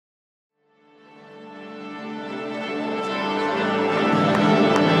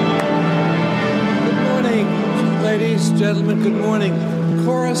gentlemen, good morning.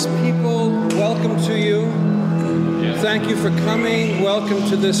 Chorus people, welcome to you. Thank you for coming. Welcome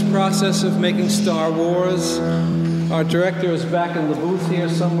to this process of making Star Wars. Our director is back in the booth here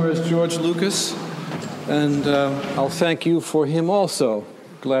somewhere, is George Lucas. And I'll thank you for him also.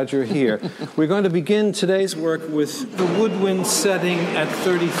 Glad you're here. We're going to begin today's work with the woodwind setting at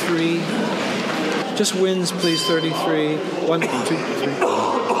 33. Just winds, please, 33. 1, 2, 3.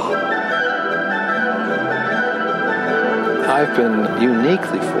 I've been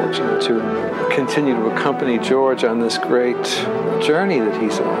uniquely fortunate to continue to accompany George on this great journey that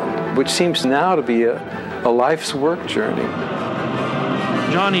he's on, which seems now to be a life's work journey.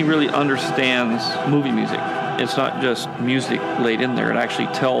 Johnny really understands movie music. It's not just music laid in there. It actually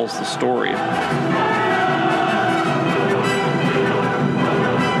tells the story.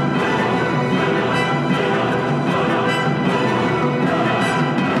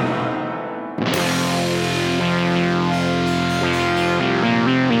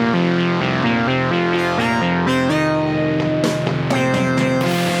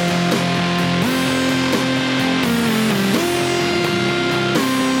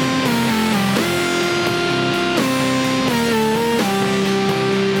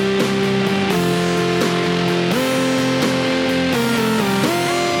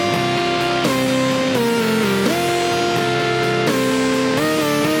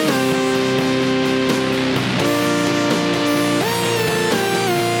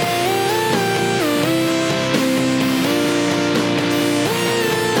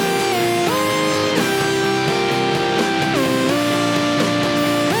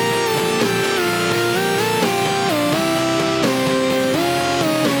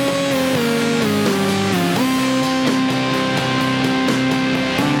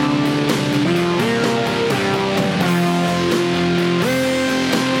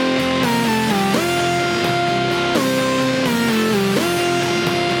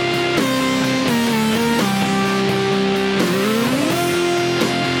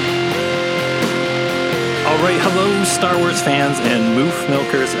 Star Wars fans and moof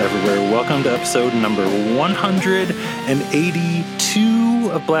milkers everywhere. Welcome to episode number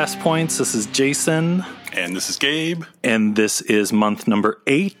 182 of Blast Points. This is Jason. And this is Gabe. And this is month number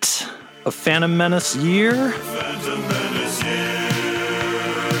 8 of Phantom Menace year. Phantom Menace year.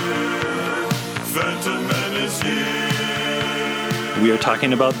 Phantom Menace year. We are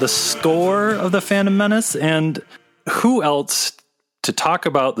talking about the score of the Phantom Menace, and who else to talk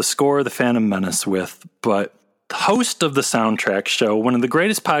about the score of the Phantom Menace with but host of the Soundtrack Show, one of the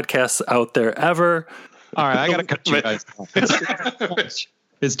greatest podcasts out there ever. All right, I gotta cut you guys off.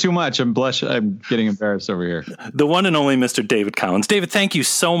 It's too much. I'm getting embarrassed over here. The one and only Mr. David Collins. David, thank you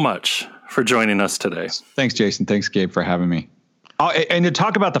so much for joining us today. Thanks, Jason. Thanks, Gabe, for having me. And to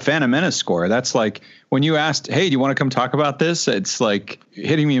talk about the Phantom Menace score, that's like when you asked, hey, do you want to come talk about this? It's like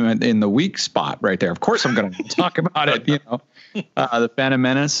hitting me in the weak spot right there. Of course I'm going to talk about it, the Phantom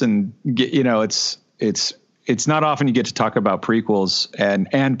Menace, and it's not often you get to talk about prequels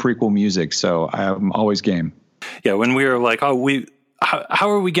and prequel music, so I'm always game. Yeah, when we were like, how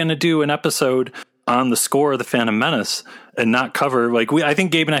are we going to do an episode on the score of the Phantom Menace and not cover, I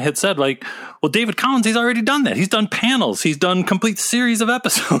think Gabe and I had said, well, David Collins, he's already done that. He's done panels. He's done complete series of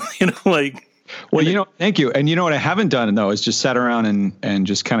episodes, Well, thank you. And you know what I haven't done, though, is just sat around and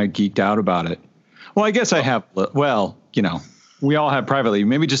just kind of geeked out about it. Well, I guess I have, we all have privately,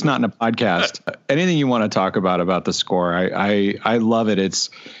 maybe just not in a podcast. Anything you want to talk about the score. I love it.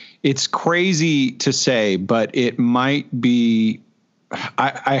 It's crazy to say, but it might be,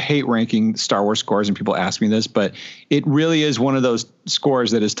 I hate ranking Star Wars scores and people ask me this, but it really is one of those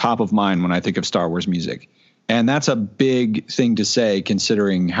scores that is top of mind when I think of Star Wars music. And that's a big thing to say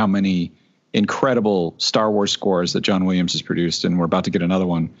considering how many incredible Star Wars scores that John Williams has produced. And we're about to get another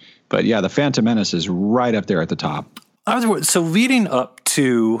one. But yeah, the Phantom Menace is right up there at the top. So leading up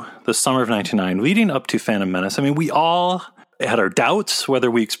to the summer of 1999, leading up to Phantom Menace, we all had our doubts whether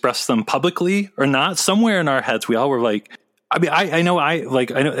we expressed them publicly or not. Somewhere in our heads, we all were like, I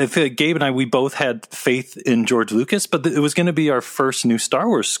feel like Gabe and I, we both had faith in George Lucas, but it was going to be our first new Star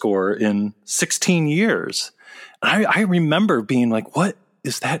Wars score in 16 years. And I remember being like, what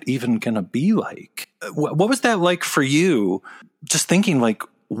is that even going to be like? What was that like for you? Just thinking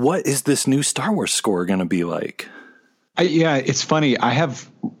what is this new Star Wars score going to be like? Yeah, it's funny. I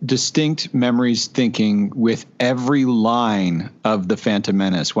have distinct memories thinking with every line of The Phantom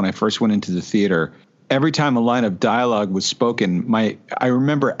Menace when I first went into the theater. Every time a line of dialogue was spoken, I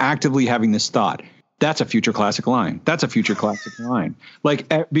remember actively having this thought, that's a future classic line. That's a future classic line. Like,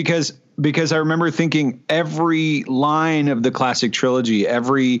 because I remember thinking every line of the classic trilogy,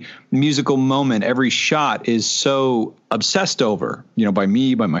 every musical moment, every shot is so obsessed over, by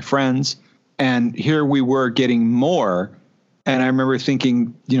me, by my friends. And here we were getting more. And I remember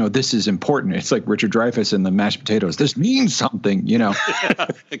thinking, this is important. It's like Richard Dreyfuss in the Mashed Potatoes. This means something,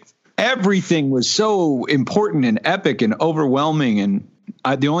 Everything was so important and epic and overwhelming. And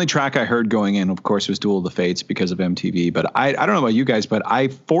the only track I heard going in, of course, was Duel of the Fates because of MTV. But I don't know about you guys, but I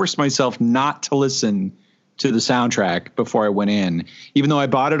forced myself not to listen to the soundtrack before I went in, even though I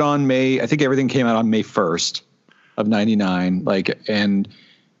bought it on I think everything came out on May 1st of 99.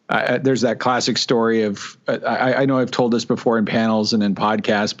 There's that classic story of, I know I've told this before in panels and in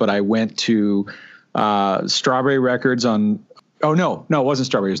podcasts, but I went to Strawberry Records on, no, it wasn't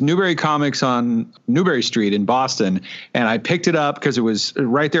Strawberry. It was Newberry Comics on Newberry Street in Boston. And I picked it up because it was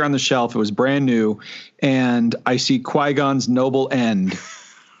right there on the shelf. It was brand new. And I see Qui-Gon's Noble End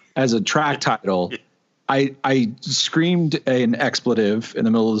as a track title. I screamed an expletive in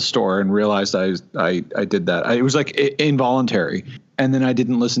the middle of the store and realized I did that. It was like involuntary. And then I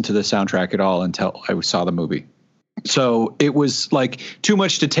didn't listen to the soundtrack at all until I saw the movie. So it was like too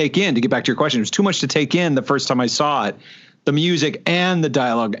much to take in. To get back to your question, it was too much to take in the first time I saw it. The music and the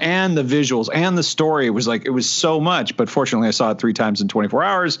dialogue and the visuals and the story, it was so much. But fortunately, I saw it 3 times in 24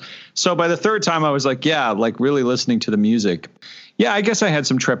 hours. So by the third time, I was like, really listening to the music. Yeah, I guess I had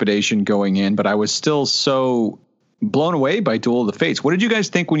some trepidation going in, but I was still so blown away by Duel of the Fates. What did you guys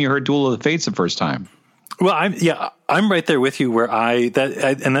think when you heard Duel of the Fates the first time? Well, I'm right there with you where and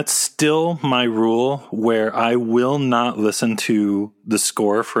that's still my rule, where I will not listen to the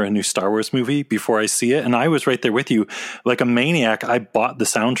score for a new Star Wars movie before I see it. And I was right there with you. Like a maniac, I bought the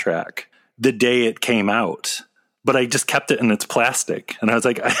soundtrack the day it came out, but I just kept it in its plastic. And I was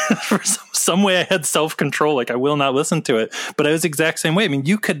like, for some way I had self-control. Like I will not listen to it, but I was the exact same way. I mean,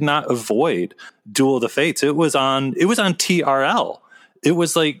 you could not avoid Duel of the Fates. It was on TRL. It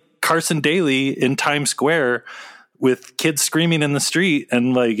was like Carson Daly in Times Square with kids screaming in the street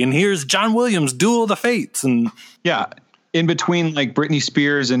and here's John Williams, Duel of the Fates. And yeah, in between like Britney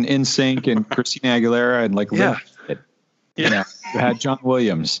Spears and NSYNC and Christina Aguilera and you had John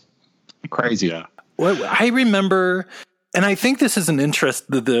Williams. Crazy. Yeah. Well, I remember, and I think this is an interest,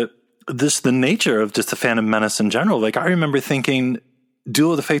 the nature of just the Phantom Menace in general. Like I remember thinking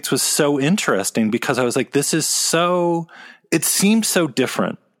Duel of the Fates was so interesting because I was like, it seemed so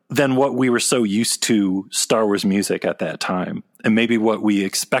different than what we were so used to Star Wars music at that time, and maybe what we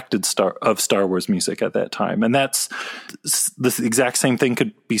expected of Star Wars music at that time. And that's the exact same thing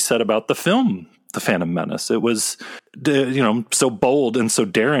could be said about the film, The Phantom Menace. It was, so bold and so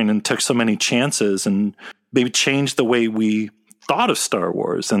daring and took so many chances and maybe changed the way we thought of Star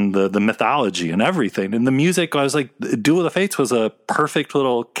Wars and the mythology and everything. And the music, I was like, Duel of the Fates was a perfect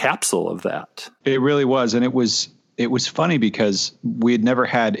little capsule of that. It really was. And it was funny because we had never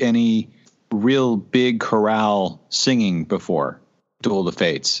had any real big chorale singing before Duel of the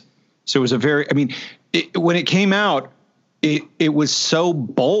Fates. So it was when it came out, it was so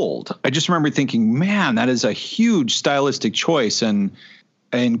bold. I just remember thinking, man, that is a huge stylistic choice. And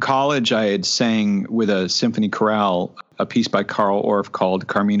in college, I had sang with a symphony chorale a piece by Carl Orff called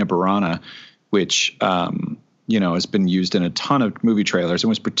Carmina Burana, which has been used in a ton of movie trailers and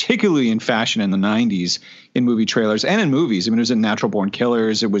was particularly in fashion in the 90s in movie trailers and in movies. I mean, it was in Natural Born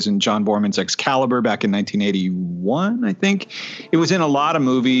Killers. It was in John Borman's Excalibur back in 1981, I think. It was in a lot of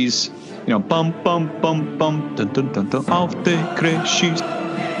movies. Bum, bum, bum, bum, dun, dun, dun, dun, auf de Crescis.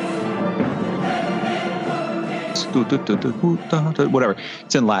 Whatever.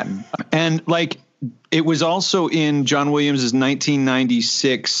 It's in Latin. And it was also in John Williams'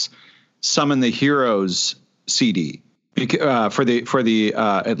 1996 Summon the Heroes CD for the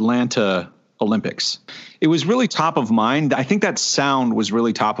Atlanta Olympics. It was really top of mind. I think that sound was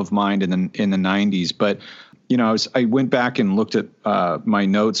really top of mind in the 90s. But I went back and looked at my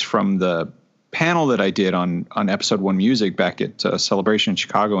notes from the panel that I did on Episode 1 Music back at Celebration in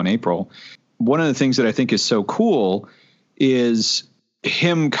Chicago in April. One of the things that I think is so cool is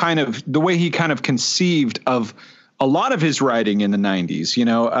him the way he kind of conceived of a lot of his writing in the 90s.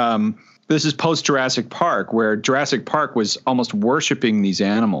 This is post Jurassic Park, where Jurassic Park was almost worshiping these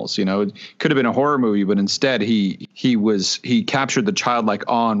animals. It could have been a horror movie, but instead he captured the childlike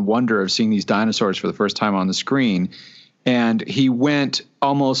awe and wonder of seeing these dinosaurs for the first time on the screen, and he went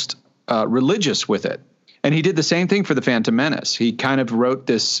almost religious with it. And he did the same thing for The Phantom Menace. He kind of wrote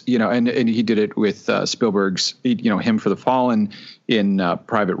this, and he did it with Spielberg's, Him for the Fallen in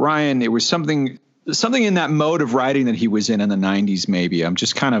Private Ryan. It was something something in that mode of writing that he was in the 90s. Maybe I'm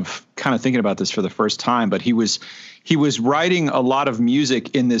just kind of thinking about this for the first time, but he was writing a lot of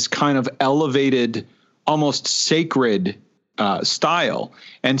music in this kind of elevated, almost sacred style.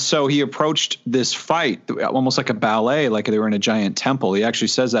 And so he approached this fight almost like a ballet, like they were in a giant temple. He actually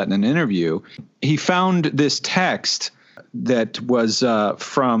says that in an interview. He found this text that was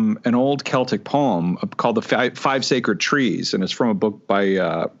from an old Celtic poem called the Five Sacred Trees. And it's from a book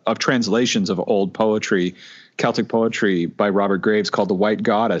of translations of old poetry, Celtic poetry by Robert Graves, called The White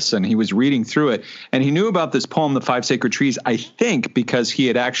Goddess. And he was reading through it. And he knew about this poem, The Five Sacred Trees, I think because he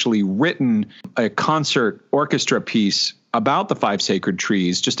had actually written a concert orchestra piece about the Five Sacred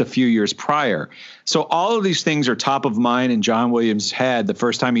Trees just a few years prior. So all of these things are top of mind in John Williams' head the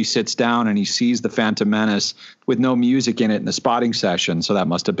first time he sits down and he sees the Phantom Menace with no music in it in the spotting session. So that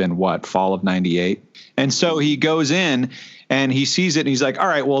must have been fall of 98. And so he goes in and he sees it and he's like, all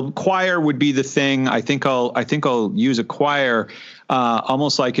right, well, choir would be the thing. I think I'll use a choir,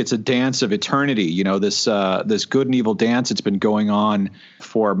 almost like it's a dance of eternity. You know, this good and evil dance that's been going on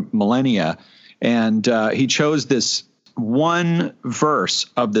for millennia. And he chose this one verse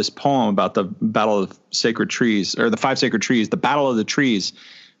of this poem about the Battle of Sacred Trees, or the Five Sacred Trees, the Battle of the Trees,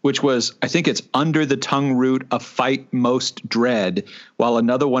 which was, I think it's under the tongue root, a fight most dread, while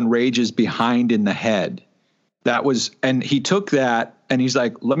another one rages behind in the head. That was, and he took that and he's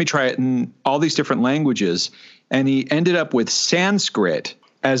like, let me try it in all these different languages. And he ended up with Sanskrit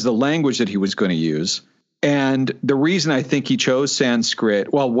as the language that he was going to use. And the reason I think he chose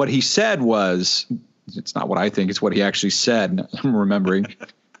Sanskrit, well, what he said was, it's not what I think, it's what he actually said. I'm remembering.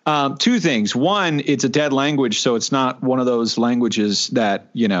 Two things. One, it's a dead language, so it's not one of those languages that,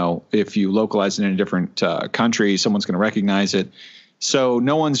 you know, if you localize it in a different country, someone's going to recognize it. So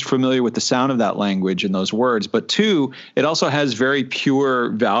no one's familiar with the sound of that language and those words. But two, it also has very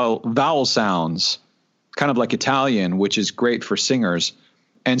pure vowel sounds, kind of like Italian, which is great for singers.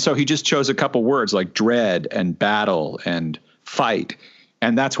 And so he just chose a couple words like dread and battle and fight.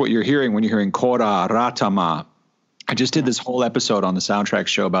 And that's what you're hearing when you're hearing Kora Ratama. I just did this whole episode on the Soundtrack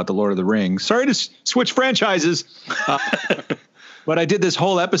Show about the Lord of the Rings. Sorry to switch franchises. But I did this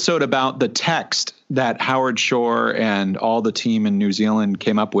whole episode about the text that Howard Shore and all the team in New Zealand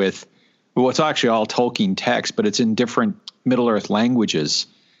came up with. Well, it's actually all Tolkien text, but it's in different Middle-earth languages.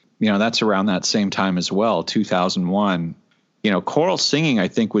 You know, that's around that same time as well, 2001. You know, choral singing, I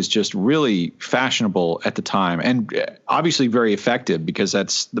think, was just really fashionable at the time and obviously very effective because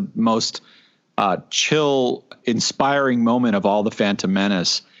that's the most chill, inspiring moment of all the Phantom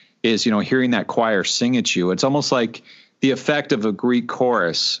Menace is, you know, hearing that choir sing at you. It's almost like the effect of a Greek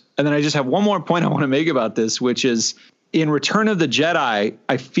chorus. And then I just have one more point I want to make about this, which is in Return of the Jedi,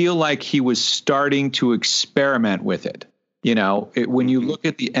 I feel like he was starting to experiment with it. You know, when you look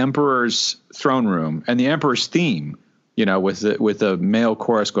at the Emperor's throne room and the Emperor's theme, you know, with the male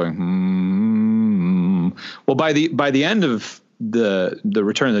chorus going, well, by the end of the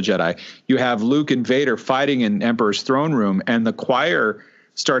Return of the Jedi, you have Luke and Vader fighting in Emperor's throne room, and the choir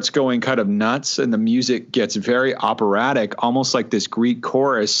starts going kind of nuts, and the music gets very operatic, almost like this Greek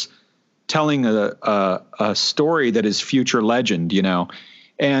chorus telling a story that is future legend, you know.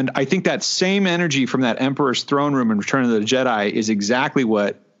 And I think that same energy from that Emperor's throne room in Return of the Jedi is exactly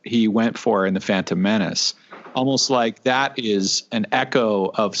what he went for in the Phantom Menace. Almost like that is an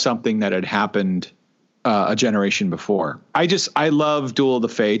echo of something that had happened a generation before. I love Duel of the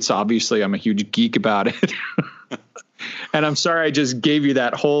Fates. Obviously, I'm a huge geek about it. And I'm sorry I just gave you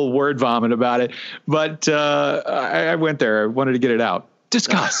that whole word vomit about it. But I went there. I wanted to get it out.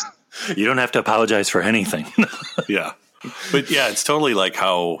 Discuss. You don't have to apologize for anything. Yeah. But yeah, it's totally like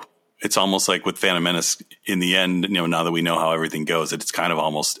how it's almost like with Phantom Menace in the end, you know, now that we know how everything goes, it's kind of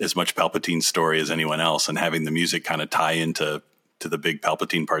almost as much Palpatine's story as anyone else, and having the music kind of tie into the big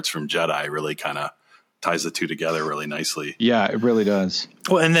Palpatine parts from Jedi really kind of ties the two together really nicely. Yeah, it really does.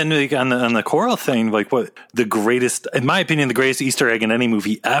 Well, and then like, on the choral thing, like what the greatest, in my opinion, the greatest Easter egg in any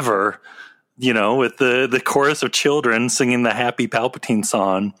movie ever, you know, with the chorus of children singing the Happy Palpatine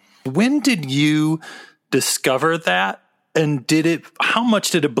song. When did you discover that? And how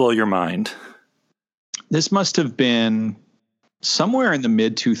much did it blow your mind? This must have been somewhere in the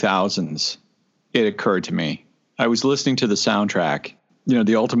mid 2000s. It occurred to me. I was listening to the soundtrack. You know,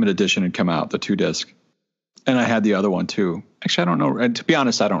 the Ultimate Edition had come out, the 2-disc. And I had the other one too. Actually, I don't know. To be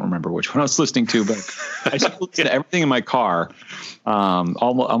honest, I don't remember which one I was listening to, but I listened to everything in my car, all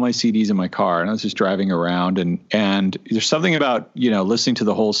my CDs in my car. And I was just driving around and there's something about, you know, listening to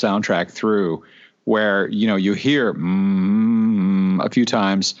the whole soundtrack through where, you know, you hear a few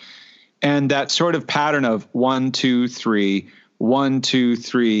times, and that sort of pattern of 1, 2, 3, 1, 2,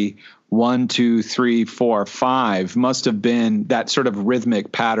 3, 1, 2, 3, 4, 5 must have been that sort of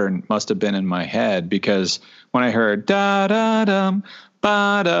rhythmic pattern must have been in my head, because when I heard da da dum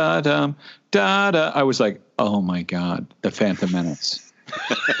ba da dum da da, I was like, oh my God, the Phantom Menace.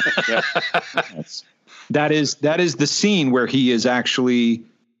 That is the scene where he is actually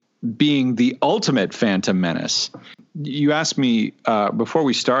being the ultimate Phantom Menace. You asked me before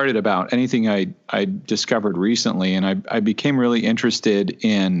we started about anything I discovered recently, and I became really interested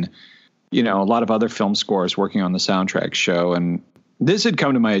in, a lot of other film scores working on the soundtrack show. And this had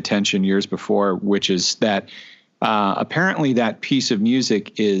come to my attention years before, which is that apparently that piece of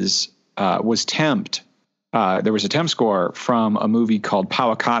music was temped. There was a temp score from a movie called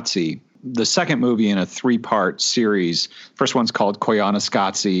Powakatsi, the second movie in a 3-part series. First one's called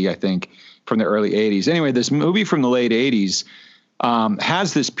Koyaanisqatsi, I think, from the early 80s. Anyway, this movie from the late 80s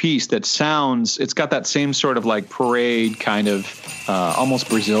has this piece that sounds, it's got that same sort of like parade kind of almost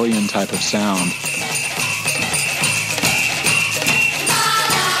Brazilian type of sound.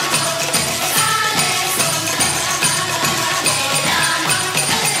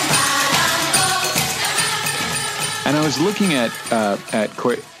 And I was looking at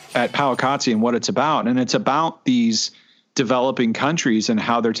Powakatsi and what it's about, and it's about these developing countries and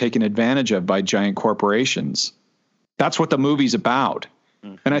how they're taken advantage of by giant corporations. That's what the movie's about.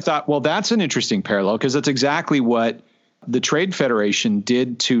 Mm-hmm. And I thought, well, that's an interesting parallel, because that's exactly what the Trade Federation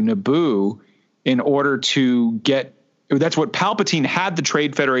did to Naboo in order to get – that's what Palpatine had the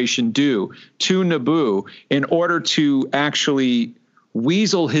Trade Federation do to Naboo in order to actually –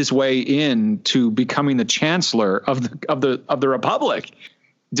 weasel his way into becoming the chancellor of the Republic.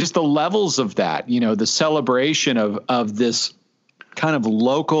 Just the levels of that, the celebration of this kind of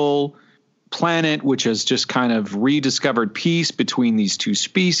local planet, which has just kind of rediscovered peace between these two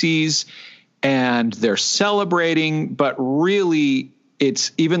species, and they're celebrating, but really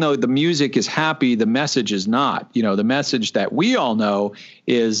it's, even though the music is happy, the message is not. The message that we all know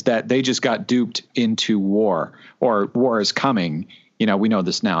is that they just got duped into war, or war is coming. We know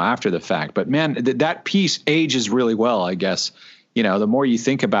this now after the fact, but man, that piece ages really well, I guess. The more you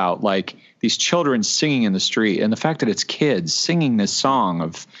think about like these children singing in the street, and the fact that it's kids singing this song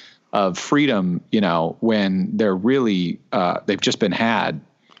of freedom, when they're really, they've just been had,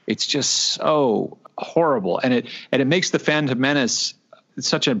 it's just so horrible. And it makes the Phantom Menace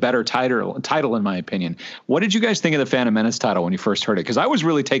such a better title, in my opinion. What did you guys think of the Phantom Menace title when you first heard it? Because I was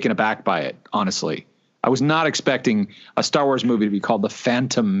really taken aback by it, honestly. I was not expecting a Star Wars movie to be called The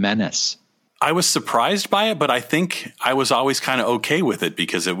Phantom Menace. I was surprised by it, but I think I was always kind of okay with it,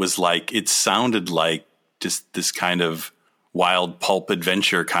 because it was like, it sounded like just this kind of wild pulp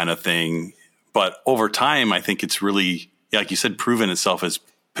adventure kind of thing. But over time, I think it's really, like you said, proven itself as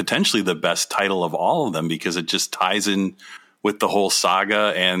potentially the best title of all of them, because it just ties in with the whole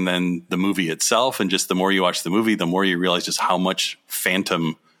saga and then the movie itself. And just the more you watch the movie, the more you realize just how much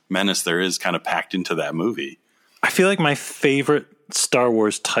Phantom Menace there is kind of packed into that movie. I feel like my favorite Star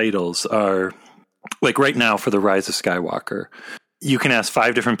Wars titles are, like right now for The Rise of Skywalker, you can ask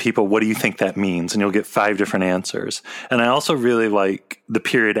 5 different people, what do you think that means? And you'll get 5 different answers. And I also really like the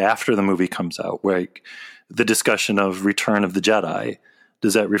period after the movie comes out, where like the discussion of Return of the Jedi.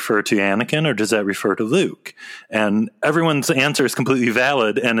 Does that refer to Anakin or does that refer to Luke? And everyone's answer is completely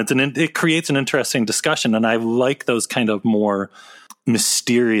valid, and it creates an interesting discussion. And I like those kind of more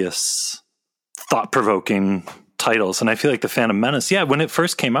mysterious, thought-provoking titles. And I feel like the Phantom Menace, when it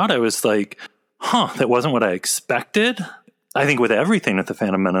first came out, I was like, that wasn't what I expected. I think with everything with the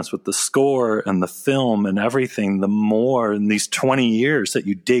Phantom Menace, with the score and the film and everything, the more in these 20 years that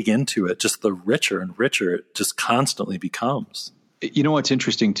you dig into it, just the richer and richer it just constantly becomes. You know what's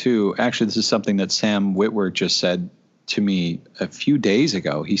interesting too? Actually, this is something that Sam Witwer just said to me a few days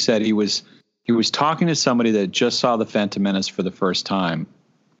ago. He said he was talking to somebody that just saw the Phantom Menace for the first time,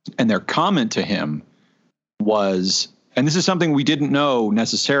 and their comment to him was, and this is something we didn't know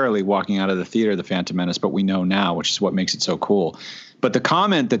necessarily walking out of the theater, the Phantom Menace, but we know now, which is what makes it so cool. But the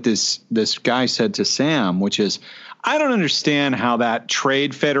comment that this guy said to Sam, which is, I don't understand how that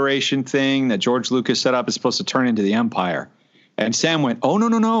Trade Federation thing that George Lucas set up is supposed to turn into the Empire. And Sam went, oh, no.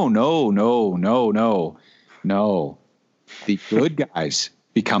 The good guys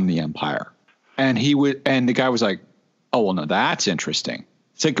become the Empire. And the guy was like, oh, well, no, that's interesting.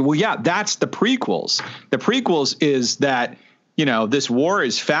 It's like, well, yeah, that's the prequels. The prequels is that, this war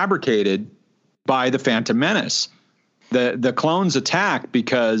is fabricated by the Phantom Menace. The clones attack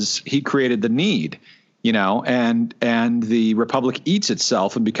because he created the need, and the Republic eats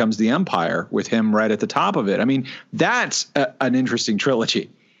itself and becomes the Empire with him right at the top of it. I mean, that's an interesting trilogy.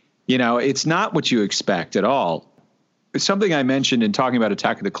 It's not what you expect at all. something I mentioned in talking about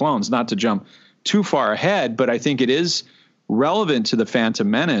Attack of the Clones, not to jump too far ahead, but I think it is relevant to the Phantom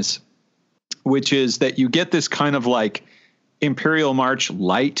Menace, which is that you get this kind of like Imperial March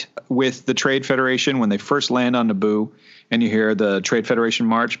light with the Trade Federation when they first land on Naboo, and you hear the Trade Federation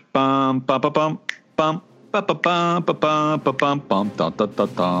march, bum bum bum bum bum bum bum bum bum bum bum dun dun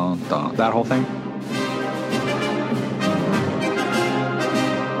dun dun dun, that whole thing.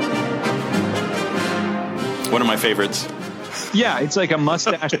 One of my favorites. Yeah, it's like a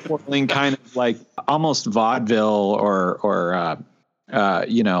mustache twirling kind of like almost vaudeville or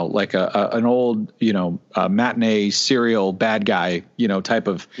like an old, matinee serial bad guy, type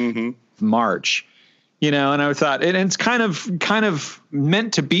of march, and I thought it's kind of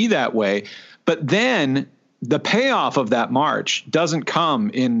meant to be that way. But then the payoff of that march doesn't come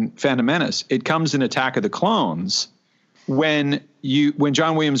in Phantom Menace. It comes in Attack of the Clones when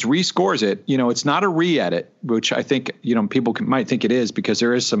John Williams rescores it. It's not a re-edit, which I think, people might think it is because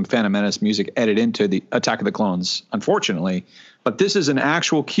there is some Phantom Menace music edited into the Attack of the Clones, unfortunately. But this is an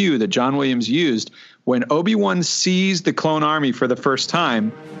actual cue that John Williams used when Obi-Wan sees the clone army for the first time.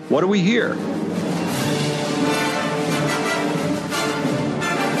 What do we hear?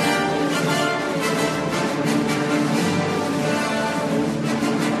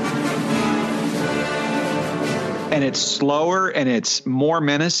 And it's slower and it's more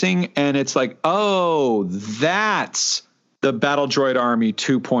menacing. And it's like, oh, that's the Battle Droid Army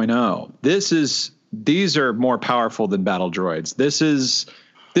 2.0. These are more powerful than battle droids. This is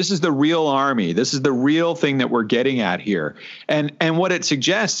the real army. This is the real thing that we're getting at here. And what it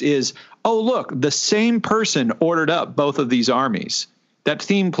suggests is, oh, look, the same person ordered up both of these armies. That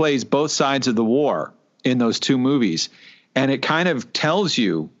theme plays both sides of the war in those two movies. And it kind of tells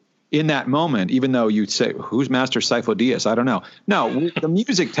you in that moment, even though you'd say, who's Master Sifo Dyas? I don't know. No, the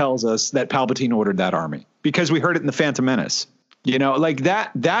music tells us that Palpatine ordered that army because we heard it in the Phantom Menace. Like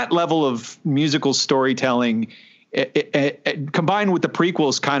that level of musical storytelling it combined with the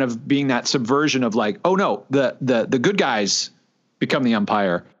prequels kind of being that subversion of like, oh no, the good guys become the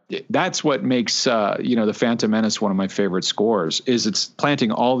Empire. That's what makes the Phantom Menace one of my favorite scores. Is it's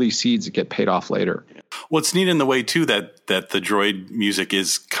planting all these seeds that get paid off later. Well, it's neat in the way too that the droid music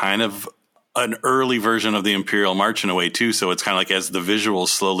is kind of an early version of the Imperial March in a way too. So it's kind of like as the visuals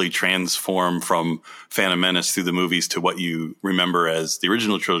slowly transform from Phantom Menace through the movies to what you remember as the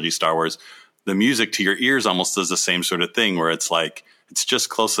original trilogy Star Wars, the music to your ears almost does the same sort of thing where it's like, it's just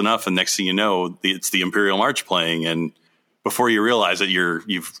close enough. And next thing you know, it's the Imperial March playing. And before you realize it,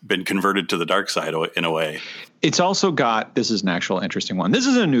 you've been converted to the dark side in a way. It's also got, this is an actual interesting one. This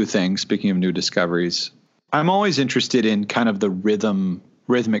is a new thing. Speaking of new discoveries, I'm always interested in kind of the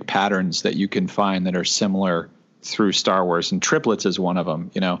rhythmic patterns that you can find that are similar through Star Wars, and triplets is one of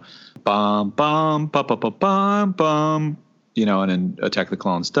them, bum, bum, bum, bum, bum, bum, bum, and in Attack of the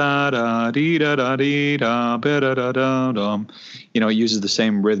Clones, da, da, dee, da, da, dee, da, ba, da, da, da, dum. It uses the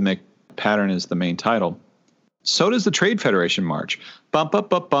same rhythmic pattern as the main title. So does the Trade Federation March. Bum, bum,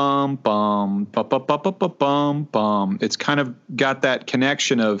 bum, bum, bum, bum, bum, bum, bum, bum, bum. It's kind of got that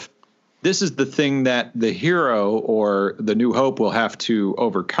connection of, this is the thing that the hero or the New Hope will have to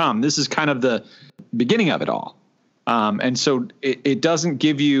overcome. This is kind of the beginning of it all. And so it doesn't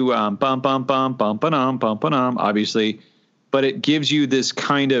give you bum, bum, bum, bum, ba-dum, bum, ba-dum, obviously, but it gives you this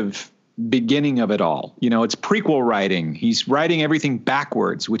kind of beginning of it all. It's prequel writing. He's writing everything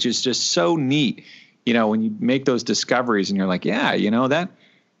backwards, which is just so neat. When you make those discoveries and you're like, yeah,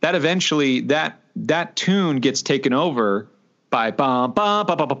 that eventually that tune gets taken over by bum, bum,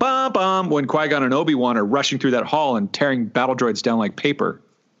 bum, bum, bum, bum, bum, when Qui-Gon and Obi-Wan are rushing through that hall and tearing battle droids down like paper.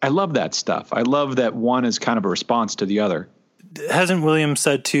 I love that stuff. I love that one is kind of a response to the other. Hasn't Williams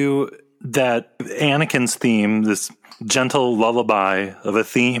said, too, that Anakin's theme, this gentle lullaby of a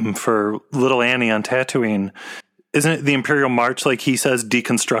theme for little Annie on Tatooine, isn't it the Imperial March, like he says,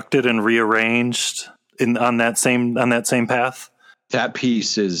 deconstructed and rearranged on that same path? That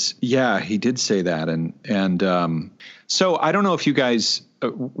piece is, yeah, he did say that. And so I don't know if you guys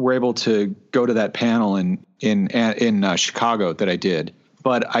were able to go to that panel in Chicago that I did,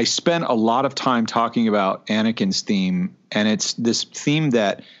 but I spent a lot of time talking about Anakin's theme. And it's this theme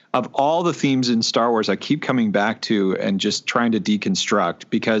that of all the themes in Star Wars, I keep coming back to and just trying to deconstruct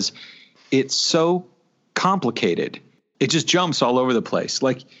because it's so complicated. It just jumps all over the place.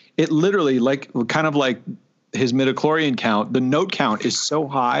 Like it literally, like kind of like his midichlorian count, the note count is so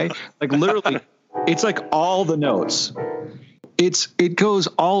high, like literally it's like all the notes. It goes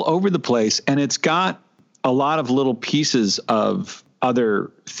all over the place, and it's got a lot of little pieces of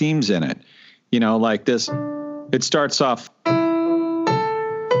other themes in it. Like this, it starts off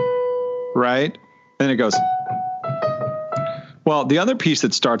right, then it goes Well, the other piece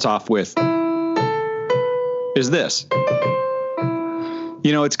that starts off with is this.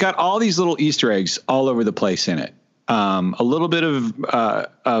 You know, it's got all these little Easter eggs all over the place in it. A little bit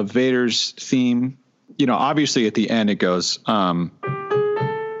of Vader's theme. You know, obviously at the end it goes,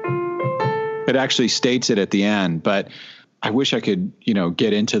 it actually states it at the end, but I wish I could, you know,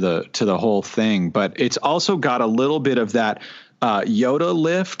 get into the whole thing. But it's also got a little bit of that Yoda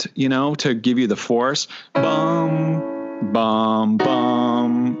lift, you know, to give you the force. Bum, bum,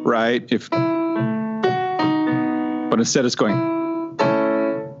 bum, right? But instead it's going,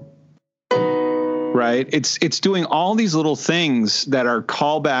 right? It's doing all these little things that are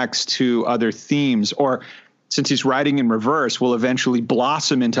callbacks to other themes, or since he's writing in reverse, will eventually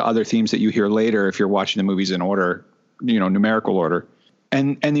blossom into other themes that you hear later if you're watching the movies in order, you know, numerical order.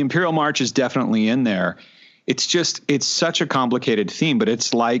 And the Imperial March is definitely in there. It's such a complicated theme, but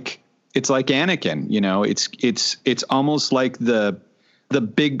it's like Anakin, you know, it's almost like the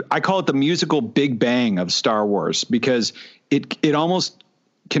big, I call it the musical Big Bang of Star Wars, because it almost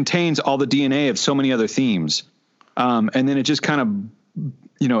contains all the DNA of so many other themes. And then it just kind of,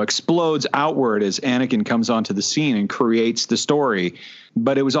 you know, explodes outward as Anakin comes onto the scene and creates the story.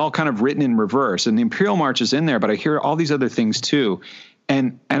 But it was all kind of written in reverse, and the Imperial March is in there, but I hear all these other things too.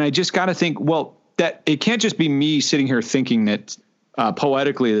 And I just got to think, well, that it can't just be me sitting here thinking that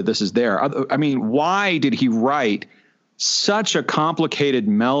poetically that this is there. I mean, why did he write such a complicated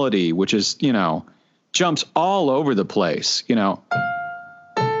melody, which is, you know, jumps all over the place, you know?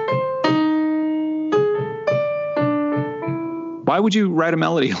 Why would you write a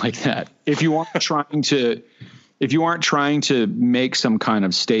melody like that if you aren't trying to make some kind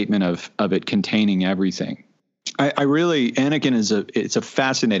of statement of it containing everything? I really, Anakin it's a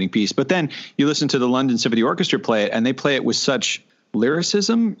fascinating piece. But then you listen to the London Symphony Orchestra play it, and they play it with such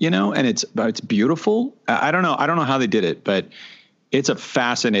lyricism, you know, and it's beautiful. I don't know how they did it, but it's a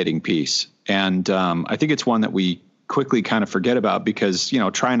fascinating piece. And I think it's one that we quickly kind of forget about because, you know,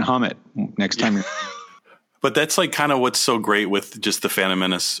 try and hum it next time you're. But that's like kind of what's so great with just the Phantom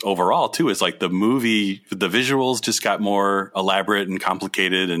Menace overall too, is like the movie, the visuals just got more elaborate and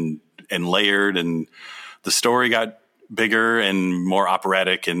complicated and layered, and the story got bigger and more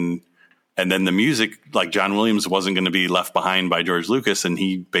operatic, and then the music, like John Williams wasn't going to be left behind by George Lucas, and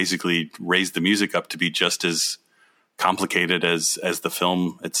he basically raised the music up to be just as complicated as the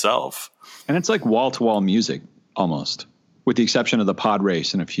film itself. And it's like wall-to-wall music almost. With the exception of the pod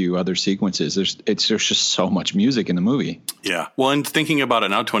race and a few other sequences, there's just so much music in the movie. Yeah. Well, and thinking about it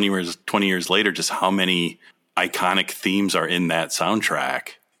now, 20 years later, just how many iconic themes are in that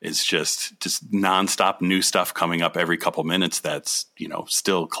soundtrack. It's just nonstop new stuff coming up every couple minutes. That's, you know,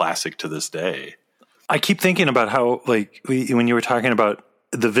 still classic to this day. I keep thinking about how, like, when you were talking about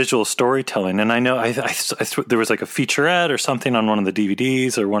the visual storytelling, and I know there was like a featurette or something on one of the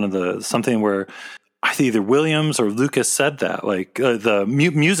DVDs or something where either Williams or Lucas said that, like the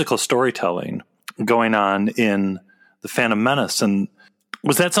musical storytelling going on in the Phantom Menace. And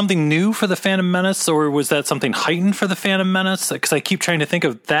was that something new for the Phantom Menace, or was that something heightened for the Phantom Menace? Because I keep trying to think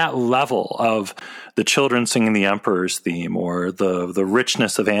of that level of the children singing the Emperor's theme or the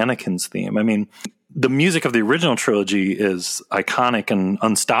richness of Anakin's theme. I mean, the music of the original trilogy is iconic and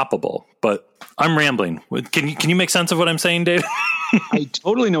unstoppable, but I'm rambling. Can you make sense of what I'm saying, Dave? I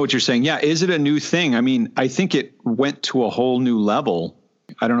totally know what you're saying. Yeah. Is it a new thing? I mean, I think it went to a whole new level.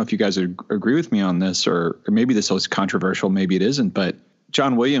 I don't know if you guys agree with me on this, or maybe this is controversial. Maybe it isn't, but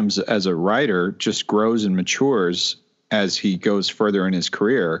John Williams as a writer just grows and matures as he goes further in his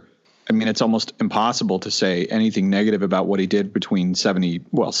career. I mean, it's almost impossible to say anything negative about what he did between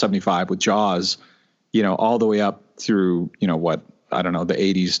 75 with Jaws, you know, all the way up through, you know, the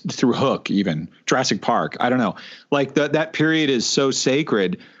 80s, through Hook, even Jurassic Park. I don't know. Like that period is so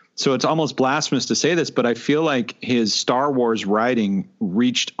sacred. So it's almost blasphemous to say this, but I feel like his Star Wars writing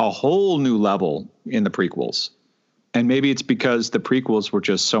reached a whole new level in the prequels. And maybe it's because the prequels were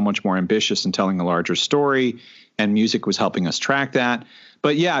just so much more ambitious in telling a larger story, and music was helping us track that.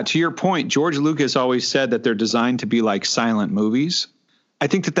 But yeah, to your point, George Lucas always said that they're designed to be like silent movies. I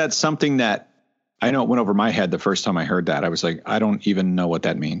think that that's something that, I know it went over my head the first time I heard that. I was like, I don't even know what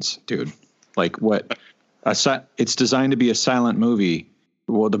that means, dude. Like what? It's designed to be a silent movie.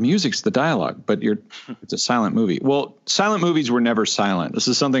 Well, the music's the dialogue, but it's a silent movie. Well, silent movies were never silent. This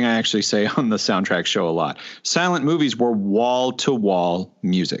is something I actually say on the soundtrack show a lot. Silent movies were wall-to-wall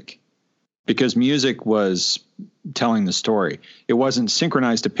music because music was telling the story. It wasn't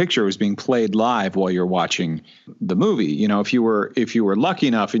synchronized to picture. It was being played live while you're watching the movie. You know, if you were lucky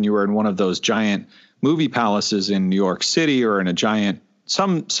enough and you were in one of those giant movie palaces in New York City or in a giant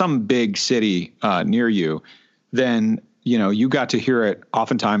some big city near you, then you got to hear it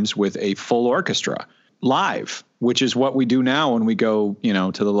oftentimes with a full orchestra live, which is what we do now when we go,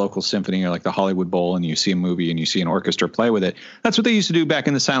 to the local symphony or like the Hollywood Bowl and you see a movie and you see an orchestra play with it. That's what they used to do back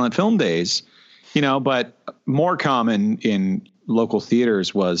in the silent film days, but more common in local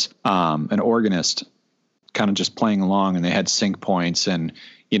theaters was an organist kind of just playing along, and they had sync points, and,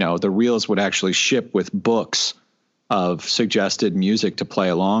 the reels would actually ship with books of suggested music to play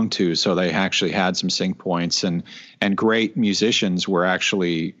along to. So they actually had some sync points, and great musicians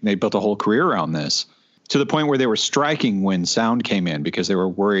they built a whole career around this, to the point where they were striking when sound came in because they were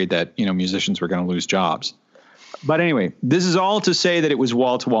worried that, musicians were going to lose jobs. But anyway, this is all to say that it was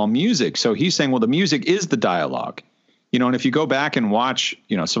wall-to-wall music. So he's saying, well, the music is the dialogue. And if you go back and watch,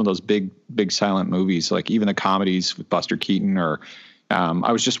 some of those big silent movies, like even the comedies with Buster Keaton, or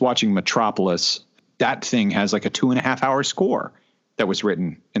I was just watching Metropolis. That thing has like a 2.5-hour score that was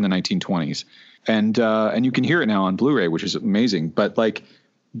written in the 1920s. And you can hear it now on Blu-ray, which is amazing. But like,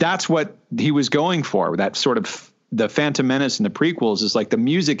 that's what he was going for. That sort of the Phantom Menace and the prequels is like the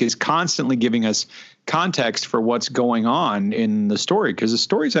music is constantly giving us context for what's going on in the story, because the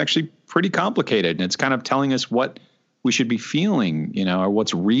story is actually pretty complicated, and it's kind of telling us what we should be feeling, or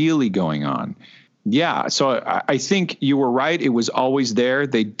what's really going on. Yeah. So I think you were right. It was always there.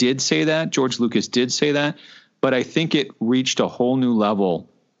 They did say that. George Lucas did say that, but I think it reached a whole new level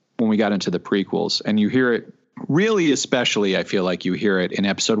when we got into the prequels, and you hear it really, especially, I feel like you hear it in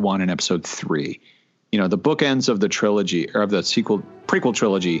episode 1 and episode 3. The bookends of the trilogy, or of the prequel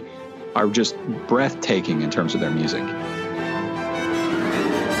trilogy, are just breathtaking in terms of their music.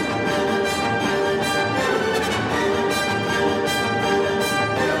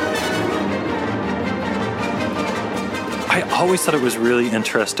 I always thought it was really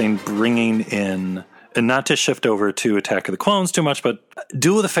interesting bringing in, and not to shift over to Attack of the Clones too much, but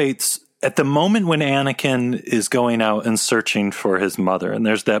Duel of the Fates, at the moment when Anakin is going out and searching for his mother, and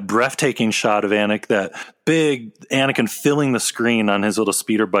there's that breathtaking shot of that big Anakin filling the screen on his little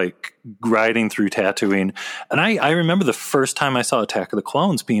speeder bike riding through Tatooine. And I remember the first time I saw Attack of the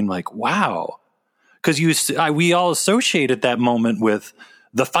Clones being like, wow. Because we all associated that moment with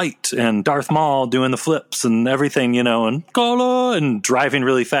the fight and Darth Maul doing the flips and everything, and Gala, and driving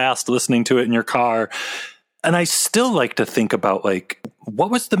really fast, listening to it in your car. And I still like to think about, like, what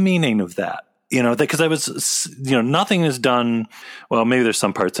was the meaning of that? Because I was, nothing is done. Well, maybe there's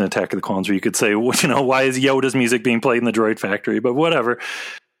some parts in Attack of the Clones where you could say, why is Yoda's music being played in the droid factory? But whatever.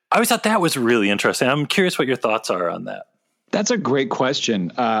 I always thought that was really interesting. I'm curious what your thoughts are on that. That's a great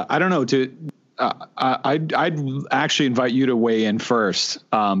question. I don't know. I'd actually invite you to weigh in first,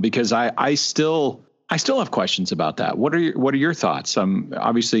 because I still have questions about that. What are your thoughts?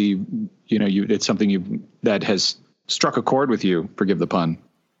 Obviously, it's something that has struck a chord with you. Forgive the pun.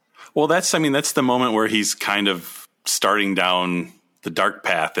 Well, that's the moment where he's kind of starting down the dark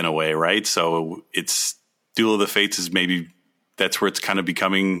path in a way, right? So it's Duel of the Fates is maybe that's where it's kind of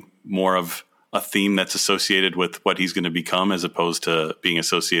becoming more of a theme that's associated with what he's going to become, as opposed to being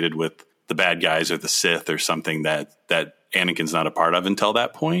associated with the bad guys or the Sith or something that Anakin's not a part of until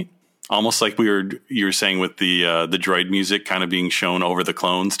that point. Almost like you were saying with the droid music kind of being shown over the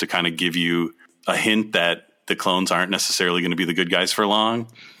clones to kind of give you a hint that the clones aren't necessarily going to be the good guys for long.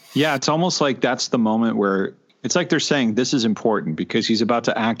 Yeah, it's almost like that's the moment where it's like they're saying this is important because he's about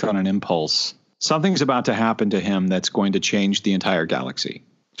to act on an impulse. Something's about to happen to him that's going to change the entire galaxy.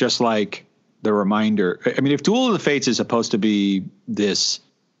 Just like the reminder. I mean, if Duel of the Fates is supposed to be this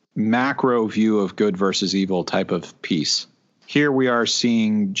macro view of good versus evil type of piece, here we are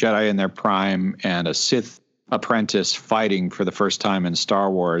seeing Jedi in their prime and a Sith apprentice fighting for the first time in Star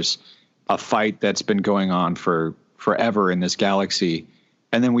Wars, a fight that's been going on for forever in this galaxy.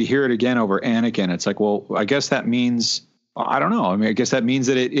 And then we hear it again over Anakin. It's like, well, I guess that means, I don't know. I mean, I guess that means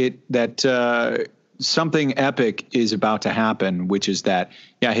that something epic is about to happen, which is that,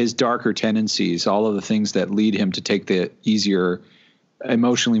 yeah, his darker tendencies, all of the things that lead him to take the easier,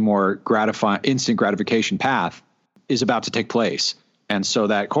 emotionally more instant gratification path is about to take place. And so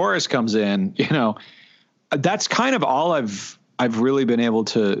that chorus comes in, that's kind of all I've really been able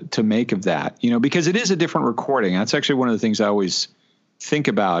to make of that, because it is a different recording. That's actually one of the things I always think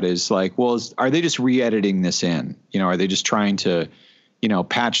about is like, well, are they just re-editing this in? Are they just trying to,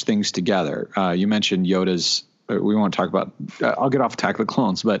 patch things together? You mentioned Yoda's, we won't talk about, I'll get off Attack of the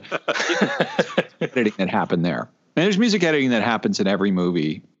Clones, but editing that happened there. And there's music editing that happens in every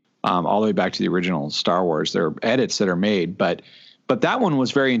movie, all the way back to the original Star Wars. There are edits that are made, but that one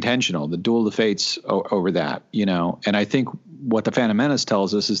was very intentional, the Duel of the Fates over that, and I think what the Phantom Menace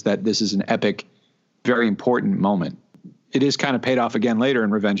tells us is that this is an epic, very important moment. It is kind of paid off again later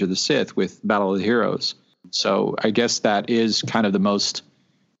in Revenge of the Sith with Battle of the Heroes. So I guess that is kind of the most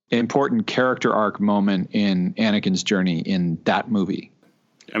important character arc moment in Anakin's journey in that movie.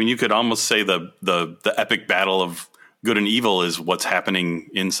 I mean, you could almost say the epic battle of good and evil is what's happening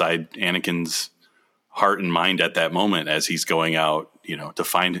inside Anakin's heart and mind at that moment as he's going out, to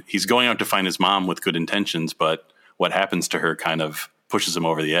find his mom with good intentions, but what happens to her kind of pushes him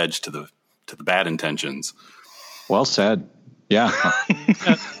over the edge to the bad intentions. Well said. Yeah.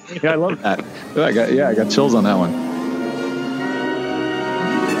 Yeah, I love that. I got chills on that one.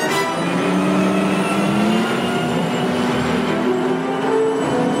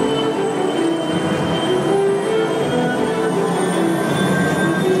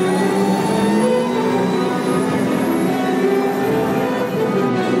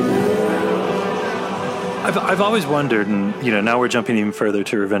 I've always wondered, and now we're jumping even further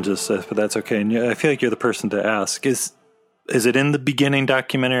to Revenge of the Sith, but that's okay. And I feel like you're the person to ask. Is it in the beginning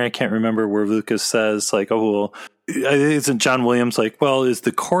documentary? I can't remember where Lucas says like, "Oh well," isn't John Williams like, "Well, is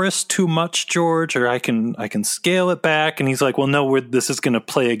the chorus too much, George? Or I can scale it back?" And he's like, "Well, no, this is going to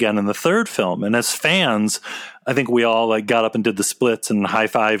play again in the third film." And as fans, I think we all like got up and did the splits and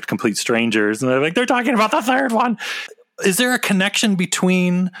high-fived complete strangers, and they're like, "They're talking about the third one." Is there a connection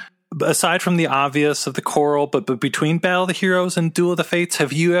between? Aside from the obvious of the choral, but between Battle of the Heroes and Duel of the Fates,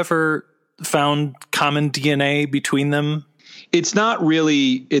 have you ever found common DNA between them? There's not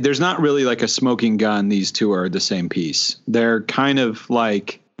really like a smoking gun. These two are the same piece. They're kind of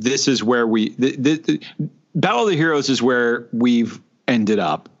like, this is where Battle of the Heroes is where we've ended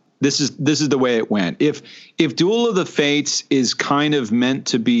up. This is the way it went. If Duel of the Fates is kind of meant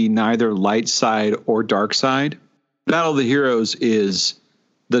to be neither light side or dark side, Battle of the Heroes is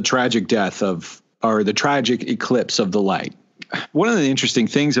the tragic death or the tragic eclipse of the light. One of the interesting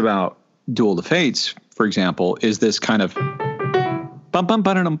things about Duel of the Fates, for example, is this kind of bum bum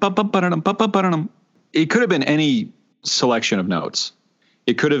ba-da-dum, bum bum ba-da-dum, bum bum ba-da-dum. It could have been any selection of notes.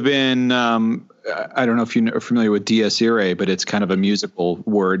 It could have been, I don't know if you're familiar with Dies Irae, but it's kind of a musical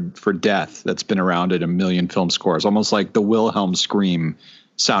word for death that's been around in a million film scores, almost like the Wilhelm scream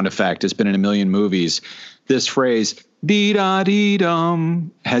sound effect has been in a million movies. This phrase,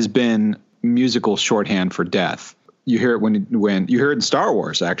 dee-da-dee-dum, has been musical shorthand for death. You hear it when you hear it in Star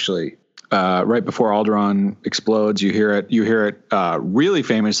Wars, actually. Right before Alderaan explodes, you hear it really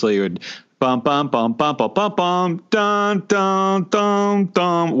famously with bum bum bum bum bum bum bum dun dun dun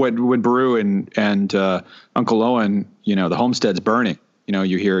dun when Beru and Uncle Owen, the homestead's burning.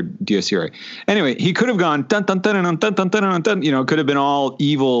 You hear Dies Irae. Anyway, he could have gone dun dun dun dun dun dun dun dun. It could have been all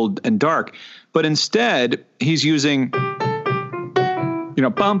evil and dark, but instead he's using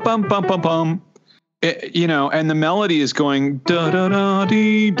bum bum bum bum bum. And the melody is going da da da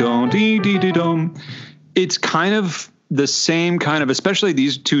dee dum dee dee dee dum. It's kind of the same kind of, especially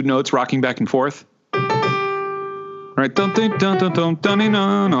these two notes rocking back and forth. Right?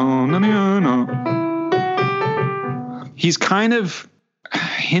 He's kind of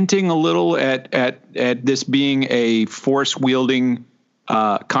hinting a little at this being a force wielding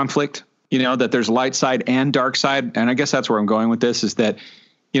conflict. That there's light side and dark side, and I guess that's where I'm going with this. Is that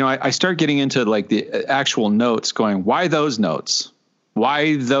I start getting into like the actual notes going, why those notes?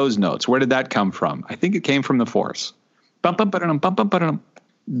 Why those notes? Where did that come from? I think it came from the Force. Bum, bum, ba-da-dum, bum, bum, ba-da-dum.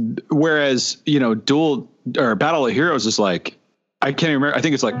 Whereas, Duel or Battle of Heroes is like, I can't remember. I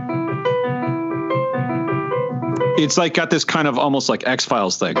think it's like got this kind of almost like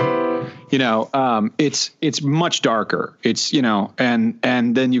X-Files thing. It's much darker. It's,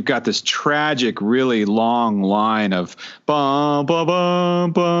 and then you've got this tragic, really long line of bum, bum,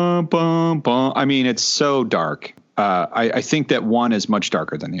 bum, bum, bum, bum. I mean, it's so dark. I think that one is much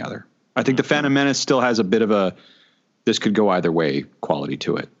darker than the other. I think the Phantom Menace still has a bit of this could go either way quality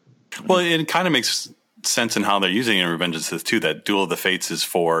to it. Well, it kind of makes sense in how they're using it in Revenge of the Sith too, that Duel of the Fates is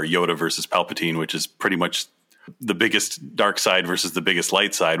for Yoda versus Palpatine, which is pretty much the biggest dark side versus the biggest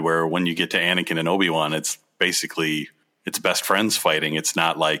light side, where when you get to Anakin and Obi-Wan, it's basically it's best friends fighting. It's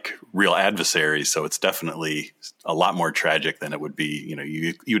not like real adversaries. So it's definitely a lot more tragic than it would be.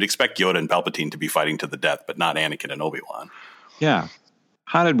 You would expect Yoda and Palpatine to be fighting to the death, but not Anakin and Obi-Wan. Yeah.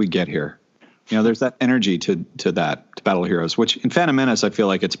 How did we get here? There's that energy to Battle of Heroes, which in Phantom Menace, I feel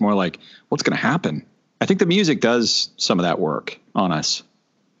like it's more like, what's going to happen? I think the music does some of that work on us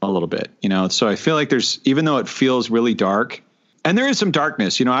a little bit, so I feel like even though it feels really dark, and there is some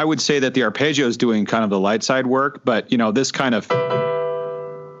darkness, I would say that the arpeggio is doing kind of the light side work, but this kind of,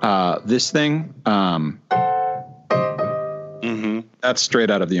 this thing, that's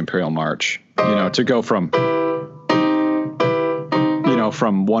straight out of the Imperial March, to go from,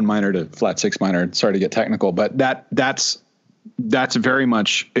 from 1 minor to flat 6 minor, sorry to get technical, but that's very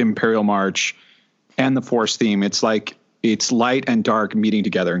much Imperial March and the Force theme. It's like it's light and dark meeting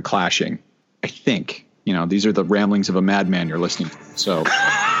together and clashing. I think, these are the ramblings of a madman you're listening to. So.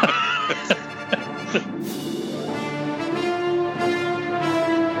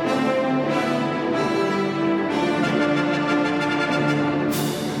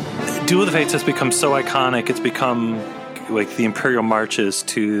 Duel of the Fates has become so iconic. It's become like the Imperial marches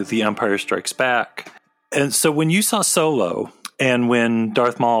to The Empire Strikes Back. And so when you saw Solo and when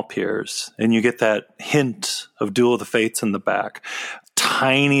Darth Maul appears and you get that hint of Duel of the Fates in the back,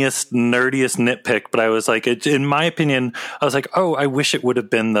 tiniest, nerdiest nitpick, but I was like, in my opinion, I was like, oh, I wish it would have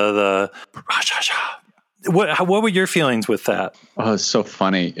been the What were your feelings with that? Oh, it's so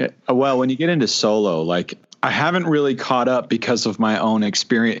funny. Well, when you get into Solo, like, I haven't really caught up because of my own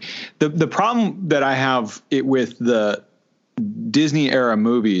experience. The problem that I have with the Disney era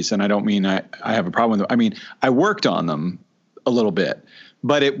movies, and I don't mean I have a problem with them. I mean, I worked on them a little bit,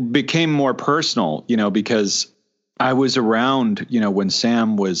 but it became more personal, because I was around, when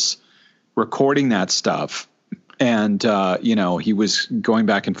Sam was recording that stuff, and, he was going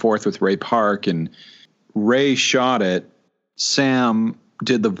back and forth with Ray Park, and Ray shot it. Sam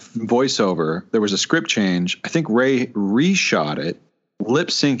did the voiceover. There was a script change. I think Ray reshot it, lip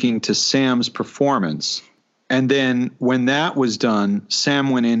syncing to Sam's performance. And then when that was done, Sam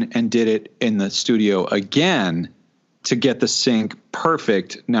went in and did it in the studio again to get the sync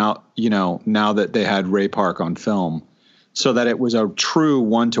perfect. Now, now that they had Ray Park on film, so that it was a true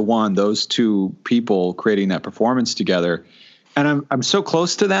 1-to-1, those two people creating that performance together. And I'm so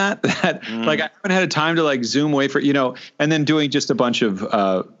close to that like I haven't had a time to like zoom away for, and then doing just a bunch of,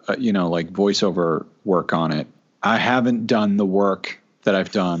 like voiceover work on it. I haven't done the work that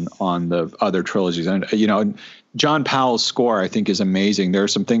I've done on the other trilogies. And, John Powell's score, I think, is amazing. There are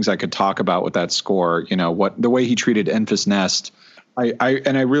some things I could talk about with that score, the way he treated Enfys Nest.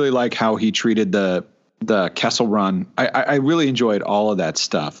 I really like how he treated the Kessel Run. I really enjoyed all of that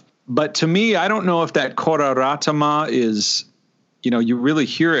stuff. But to me, I don't know if that Kororatama is, you really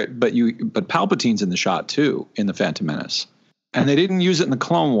hear it, but Palpatine's in the shot too, in the Phantom Menace. And they didn't use it in the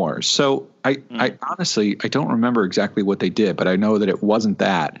Clone Wars. So I honestly, I don't remember exactly what they did, but I know that it wasn't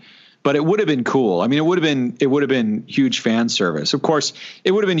that. But it would have been cool. I mean, it would have been huge fan service. Of course,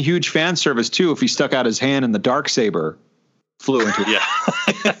 it would have been huge fan service too if he stuck out his hand and the Darksaber flew into it. Yeah.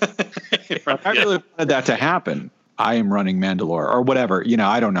 I really wanted that to happen. I am running Mandalore or whatever.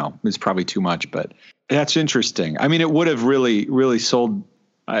 I don't know. It's probably too much, but that's interesting. I mean, it would have really sold.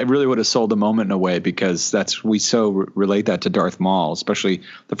 I really would have sold the moment in a way, because we so relate that to Darth Maul, especially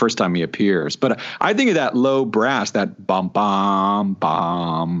the first time he appears. But I think of that low brass, that bum bum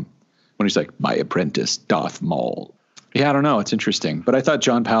bum, when he's like, "My apprentice, Darth Maul." Yeah, I don't know. It's interesting, but I thought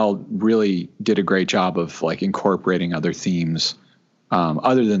John Powell really did a great job of like incorporating other themes.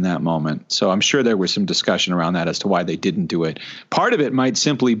 Other than that moment. So I'm sure there was some discussion around that as to why they didn't do it. Part of it might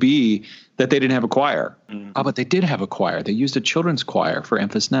simply be that they didn't have a choir. Mm-hmm. Oh, but they did have a choir. They used a children's choir for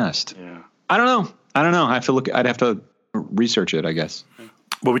Enfys Nest. Yeah. I don't know. I'd have to research it, I guess.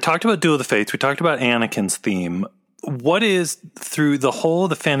 Well, we talked about Duel of the Fates. We talked about Anakin's theme. What is, through the whole of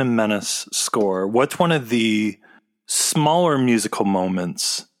the Phantom Menace score, what's one of the smaller musical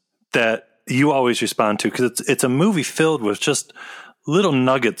moments that you always respond to? Because it's a movie filled with just little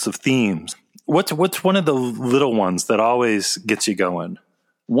nuggets of themes. What's one of the little ones that always gets you going?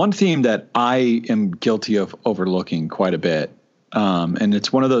 One theme that I am guilty of overlooking quite a bit, and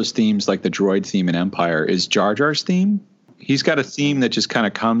it's one of those themes like the droid theme in Empire, is Jar Jar's theme. He's got a theme that just kind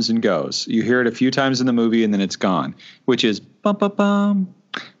of comes and goes. You hear it a few times in the movie and then it's gone, which is bum bum bum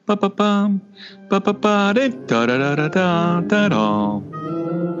bum bum bum bum bum da da da da da da da.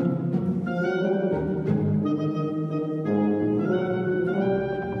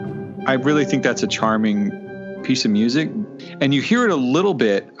 I really think that's a charming piece of music. And you hear it a little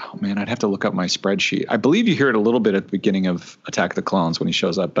bit. Oh, man, I'd have to look up my spreadsheet. I believe you hear it a little bit at the beginning of Attack of the Clones when he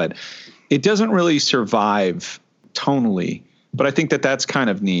shows up, but it doesn't really survive tonally. But I think that's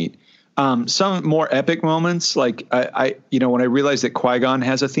kind of neat. Some more epic moments, like I when I realized that Qui-Gon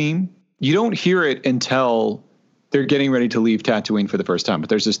has a theme, you don't hear it until they're getting ready to leave Tatooine for the first time. But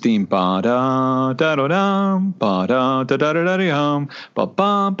there's this theme, ba da da da dum, ba da da da da da dum, ba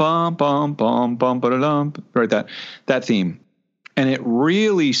bum bum bum bum bum ba da dum. Right, that theme, and it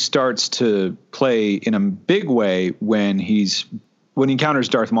really starts to play in a big way when he encounters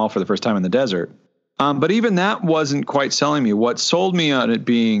Darth Maul for the first time in the desert. But even that wasn't quite selling me. What sold me on it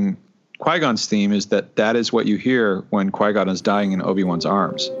being Qui-Gon's theme is that is what you hear when Qui-Gon is dying in Obi-Wan's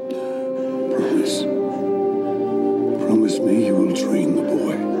arms. Promise me you will train the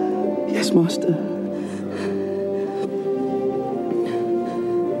boy. Yes, Master.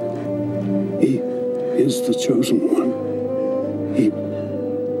 He is the chosen one. He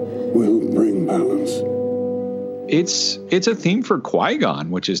will bring balance. It's a theme for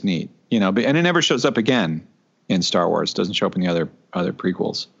Qui-Gon, which is neat, and it never shows up again in Star Wars. It doesn't show up in the other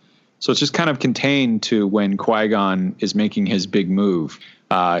prequels. So it's just kind of contained to when Qui-Gon is making his big move.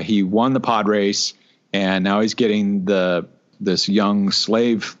 He won the pod race, and now he's getting this young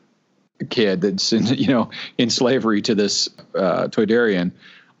slave kid that's in slavery to this Toydarian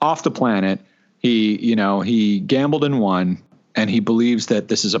off the planet. He gambled and won, and he believes that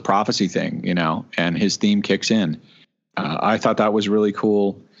this is a prophecy thing, and his theme kicks in. I thought that was really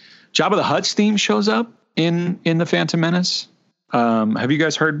cool. Jabba the Hutt's theme shows up in the Phantom Menace. Have you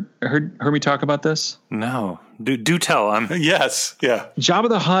guys heard me talk about this? No. Do tell. Yes. Yeah. Jabba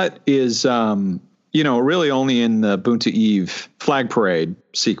the Hutt is, really only in the Boonta Eve flag parade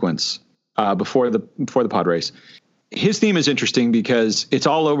sequence before the pod race. His theme is interesting because it's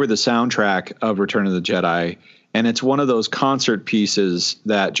all over the soundtrack of Return of the Jedi, and it's one of those concert pieces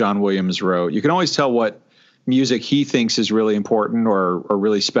that John Williams wrote. You can always tell what music he thinks is really important or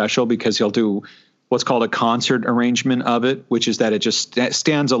really special because he'll do what's called a concert arrangement of it, which is that it just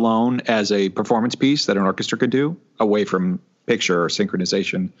stands alone as a performance piece that an orchestra could do away from picture or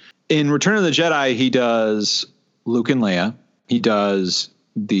synchronization. In Return of the Jedi, he does Luke and Leia. He does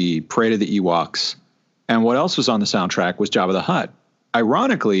the Parade of the Ewoks. And what else was on the soundtrack was Jabba the Hutt.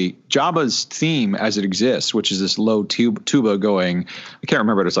 Ironically, Jabba's theme as it exists, which is this low tuba going, I can't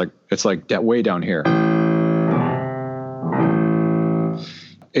remember, it's like way down here.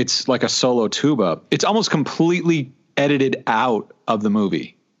 It's like a solo tuba. It's almost completely edited out of the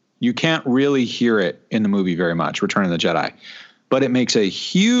movie. You can't really hear it in the movie very much, Return of the Jedi. But it makes a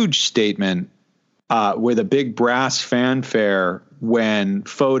huge statement with a big brass fanfare when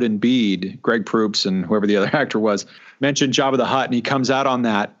Fode and Bede, Greg Proops and whoever the other actor was, mentioned Jabba the Hutt, and he comes out on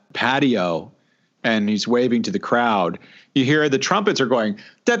that patio and he's waving to the crowd. You hear the trumpets are going,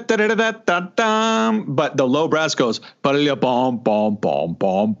 da, da, da, da, da, da, but the low brass goes, ba bom bom bom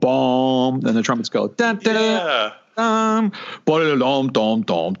bom bom. Then the trumpets go, da, da, da, dum, dom dom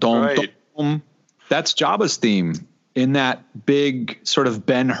dom dom. That's Jabba's theme in that big sort of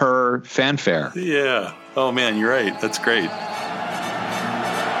Ben-Hur fanfare. Yeah. Oh man, you're right. That's great.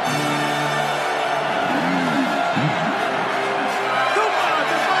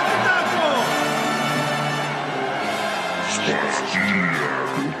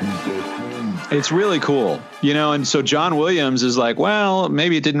 It's really cool, and so John Williams is like, well,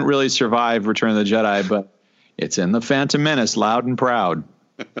 maybe it didn't really survive Return of the Jedi, but it's in the Phantom Menace, loud and proud.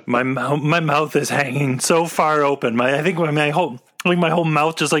 My mouth is hanging so far open. I think my whole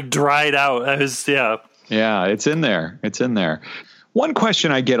mouth just like dried out. Yeah, it's in there. It's in there. One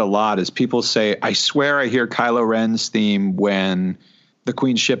question I get a lot is people say, I swear I hear Kylo Ren's theme when the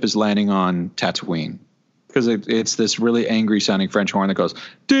Queen's ship is landing on Tatooine. Because it's this really angry sounding French horn that goes,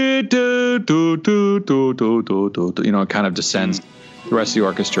 do, do, do, do, do, do, do, do. It kind of descends the rest of the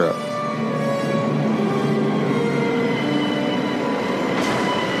orchestra.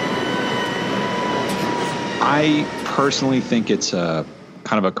 I personally think it's a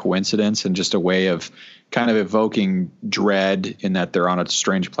kind of a coincidence and just a way of kind of evoking dread in that they're on a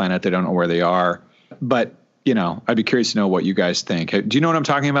strange planet. They don't know where they are. But I'd be curious to know what you guys think. Do you know what I'm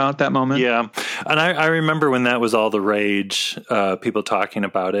talking about at that moment? Yeah. And I remember when that was all the rage, people talking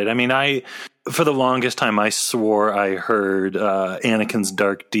about it. I mean, for the longest time, I swore I heard Anakin's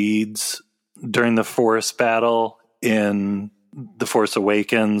dark deeds during the Force battle in The Force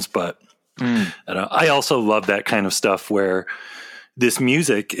Awakens. But I also love that kind of stuff where this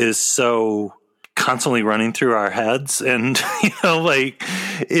music is so constantly running through our heads, and like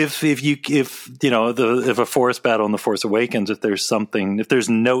if a Force battle in The Force Awakens, if there's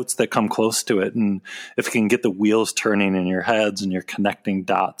notes that come close to it, and if it can get the wheels turning in your heads and you're connecting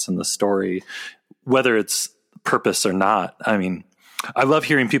dots in the story, whether it's purpose or not. I mean, I love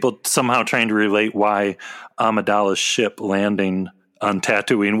hearing people somehow trying to relate why Amidala's ship landing on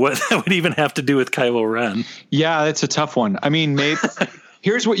Tatooine, what that would even have to do with Kylo Ren. Yeah, that's a tough one. I mean,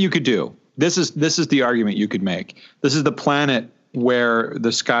 here's what you could do. This is the argument you could make. This is the planet where the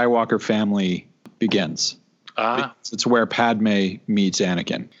Skywalker family begins. It's where Padme meets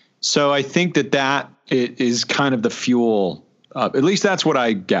Anakin. So I think that it is kind of the fuel. At least that's what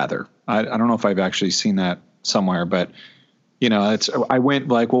I gather. I don't know if I've actually seen that somewhere, but I went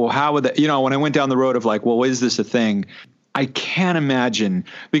like, well, how would that? When I went down the road of like, well, is this a thing? I can't imagine,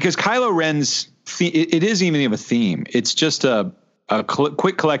 because Kylo Ren's it isn't even a theme. It's just a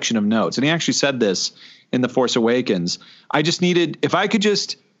quick collection of notes. And he actually said this in The Force Awakens. I just needed, if I could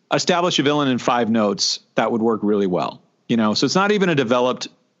just establish a villain in 5 notes, that would work really well. So it's not even a developed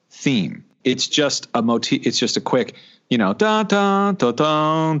theme. It's just a motif. It's just a quick, da da da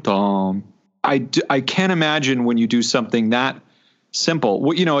da da. I can't imagine when you do something that simple.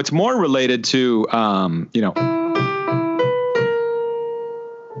 Well, it's more related to,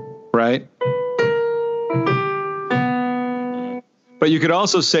 right? But you could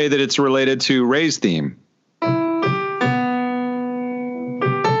also say that it's related to Ray's theme.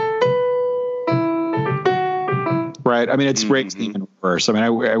 Right. I mean, it's Ray's theme in reverse. I mean, I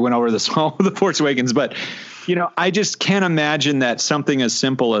went over this all with The Force Awakens, but, I just can't imagine that something as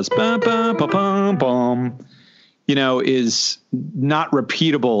simple as bum, bum, bum, bum, bum, is not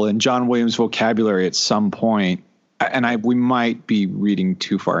repeatable in John Williams' vocabulary at some point. And we might be reading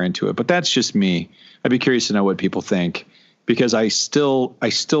too far into it, but that's just me. I'd be curious to know what people think, because I still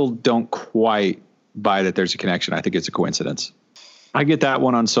don't quite buy that there's a connection. I think it's a coincidence. I get that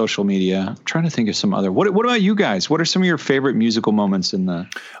one on social media. I'm trying to think of some other. What about you guys? What are some of your favorite musical moments in the?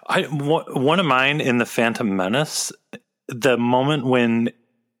 One of mine in The Phantom Menace, the moment when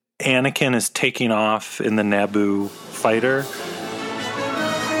Anakin is taking off in the Naboo fighter.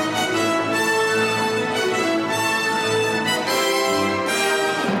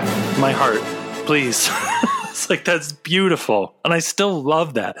 My heart, please. It's like, that's beautiful, and I still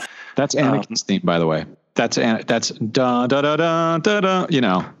love that. That's Anakin's theme, by the way. That's da da da da da da.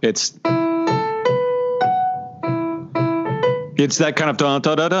 It's that kind of da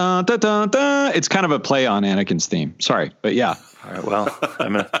da da da da da da. It's kind of a play on Anakin's theme. Sorry, but yeah. All right. Well,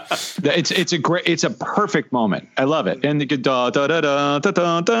 it's a perfect moment. I love it. And the da da da da da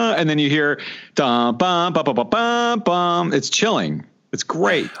da da, and then you hear da bum bum bum bum bum. It's chilling. It's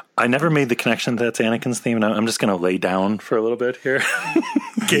great. I never made the connection that that's Anakin's theme, and I'm just going to lay down for a little bit here.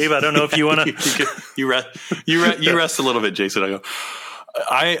 Gabe, I don't know if you want to. You rest a little bit, Jason.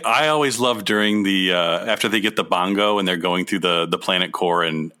 I always love during the after they get the bongo and they're going through the planet core,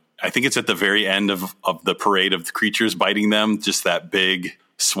 and I think it's at the very end of the parade of the creatures biting them. Just that big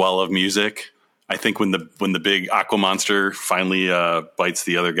swell of music. I think when the big aqua monster finally bites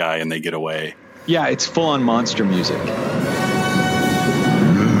the other guy and they get away. Yeah, it's full on monster music.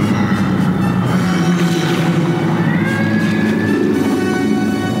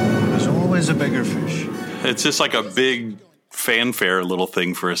 A bigger fish. It's just like a big fanfare little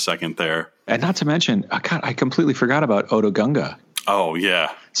thing for a second there. And not to mention, I completely forgot about Otoh Gunga. Oh,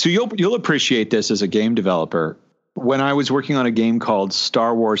 yeah. So you'll appreciate this as a game developer. When I was working on a game called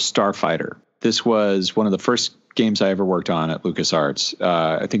Star Wars Starfighter, this was one of the first games I ever worked on at LucasArts.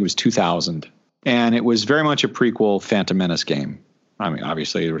 I think it was 2000. And it was very much a prequel Phantom Menace game. I mean,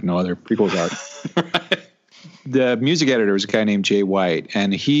 obviously, there was no other prequels out. Right. The music editor was a guy named Jay White,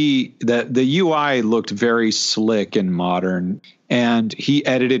 and the UI looked very slick and modern, and he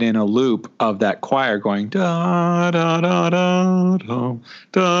edited in a loop of that choir going da da da da da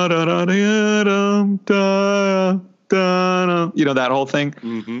da da da da da, that whole thing,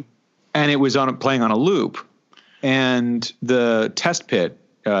 and it was playing on a loop, and the test pit,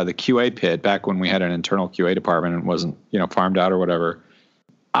 the QA pit, back when we had an internal QA department and wasn't farmed out or whatever.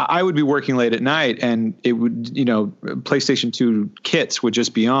 I would be working late at night, and it would, PlayStation 2 kits would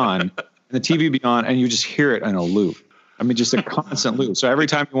just be on, and the TV would be on, and you just hear it in a loop. I mean, just a constant loop. So every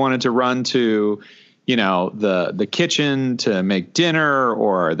time you wanted to run to, the kitchen to make dinner,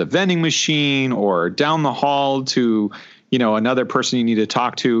 or the vending machine, or down the hall to, another person you need to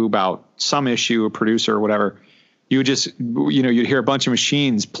talk to about some issue, a producer or whatever, you would just, you'd hear a bunch of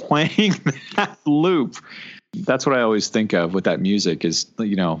machines playing that loop. That's what I always think of with that music is,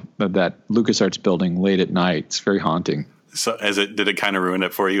 that LucasArts building late at night. It's very haunting. So did it kind of ruin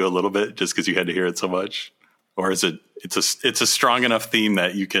it for you a little bit just because you had to hear it so much? Or is it's a strong enough theme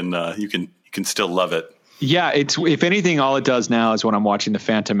that you can still love it? Yeah, if anything, all it does now is when I'm watching The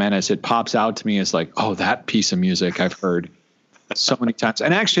Phantom Menace, it pops out to me as like, oh, that piece of music I've heard so many times.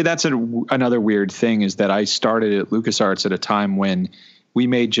 And actually, that's another weird thing is that I started at LucasArts at a time when we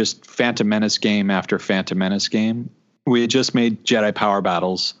made just Phantom Menace game after Phantom Menace game. We had just made Jedi Power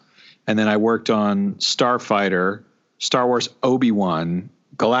Battles. And then I worked on Starfighter, Star Wars Obi-Wan,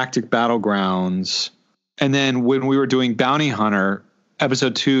 Galactic Battlegrounds. And then when we were doing Bounty Hunter,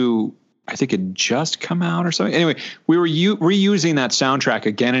 Episode 2, I think it had just come out or something. Anyway, we were reusing that soundtrack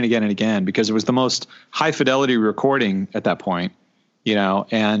again and again and again because it was the most high-fidelity recording at that point,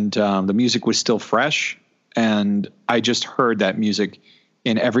 and the music was still fresh. And I just heard that music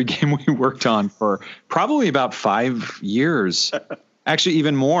in every game we worked on for probably about 5 years, actually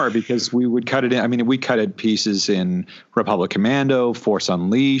even more, because we would cut it in. I mean, we cut it pieces in Republic Commando, Force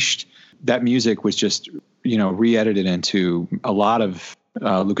Unleashed. That music was just, re-edited into a lot of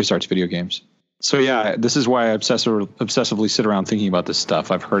LucasArts video games. So yeah, this is why I obsessively sit around thinking about this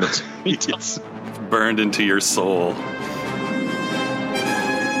stuff. I've heard it. It's burned into your soul.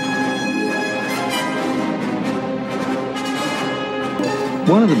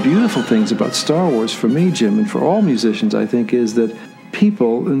 One of the beautiful things about Star Wars for me, Jim, and for all musicians, I think, is that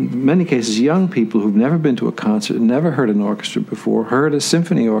people, in many cases young people who've never been to a concert, never heard an orchestra before, heard a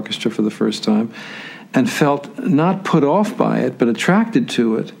symphony orchestra for the first time, and felt not put off by it, but attracted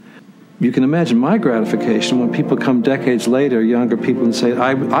to it. You can imagine my gratification when people come decades later, younger people, and say,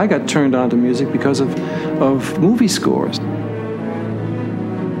 I got turned on to music because of movie scores.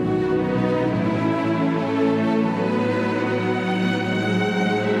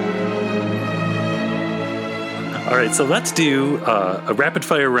 All right, so let's do a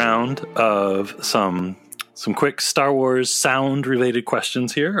rapid-fire round of some quick Star Wars sound-related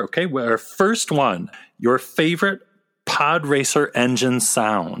questions here. Okay, our first one, your favorite pod racer engine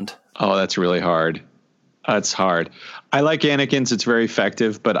sound. Oh, that's really hard. That's hard. I like Anakin's. It's very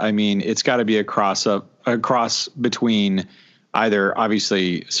effective, but I mean, it's got to be a cross between either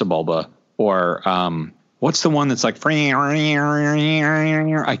obviously Sebulba or what's the one that's like I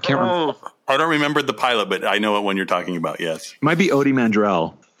can't remember. I don't remember the pilot, but I know what one you're talking about. Yes, it might be Odie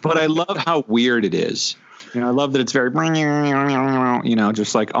Mandrell. But I love how weird it is. I love that it's very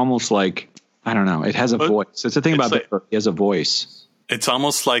just like almost like I don't know. It has a voice. It's the thing about Bigfoot. He has a voice. It's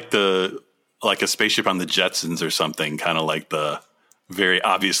almost like a spaceship on the Jetsons or something, kind of like the very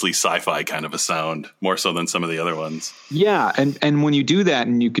obviously sci-fi kind of a sound, more so than some of the other ones. Yeah, and when you do that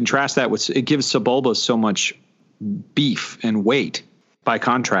and you contrast that with, it gives Sebulba so much beef and weight by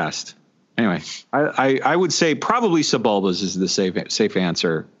contrast. Anyway, I would say probably Sebulba's is the safe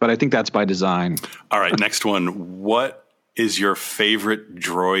answer, but I think that's by design. All right, next one. What is your favorite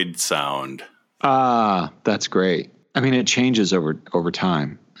droid sound? That's great. I mean, it changes over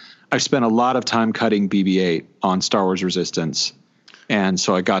time. I've spent a lot of time cutting BB-8 on Star Wars Resistance, and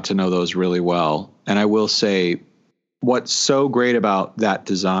so I got to know those really well. And I will say, what's so great about that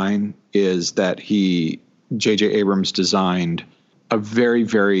design is that J.J. Abrams designed a very,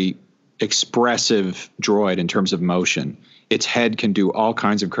 very expressive droid in terms of motion. Its head can do all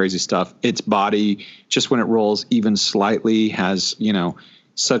kinds of crazy stuff. Its body, just when it rolls even slightly, has,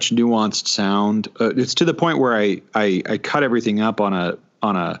 such nuanced sound. It's to the point where I cut everything up on a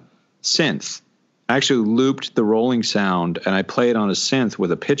synth. I actually looped the rolling sound and I play it on a synth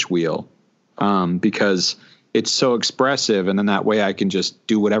with a pitch wheel because it's so expressive, and then that way I can just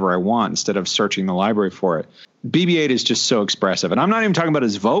do whatever I want instead of searching the library for it. BB-8 is just so expressive, and I'm not even talking about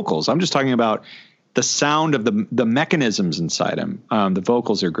his vocals. I'm just talking about the sound of the mechanisms inside him. The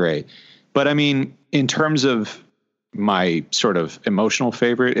vocals are great, but I mean, in terms of my sort of emotional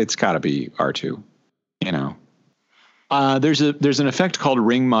favorite, it's got to be R2. There's an effect called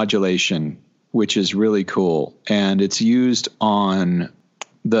ring modulation, which is really cool, and it's used on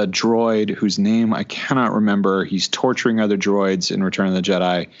the droid whose name I cannot remember. He's torturing other droids in Return of the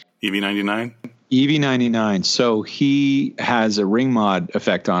Jedi. EV-99? EV-99. So he has a ring mod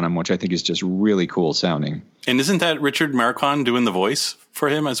effect on him, which I think is just really cool sounding. And isn't that Richard Marquand doing the voice for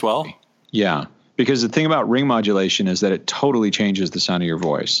him as well? Yeah, because the thing about ring modulation is that it totally changes the sound of your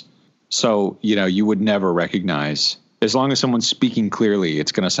voice. So, you would never recognize. As long as someone's speaking clearly,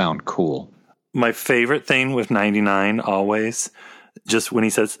 it's going to sound cool. My favorite thing with 99 always, just when he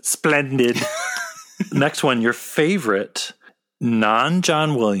says, splendid. Next one, your favorite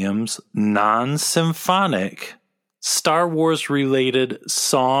non-John Williams, non-symphonic, Star Wars related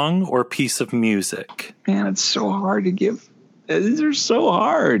song or piece of music. Man, it's so hard to give. These are so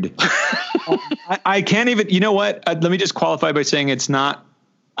hard. I can't even, you know what? Let me just qualify by saying it's not,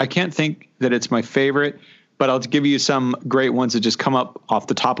 I can't think that it's my favorite, but I'll give you some great ones that just come up off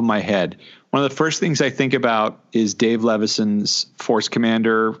the top of my head. One of the first things I think about is Dave Levison's Force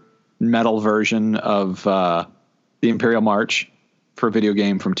Commander metal version of the Imperial March for a video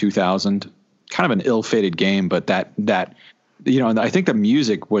game from 2000. Kind of an ill-fated game, but that I think the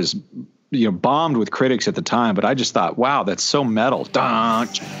music was bombed with critics at the time, but I just thought, wow, that's so metal.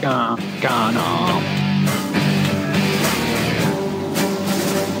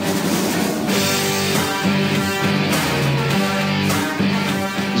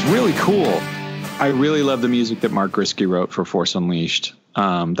 Really cool. I really love the music that Mark Griskey wrote for Force Unleashed.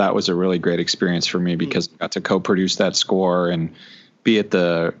 That was a really great experience for me because I got to co-produce that score and be at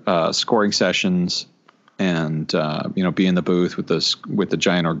the scoring sessions and be in the booth with the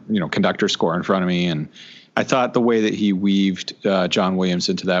giant conductor score in front of me. And I thought the way that he weaved John Williams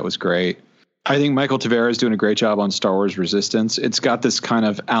into that was great. I think Michael Tavera is doing a great job on Star Wars Resistance. It's got this kind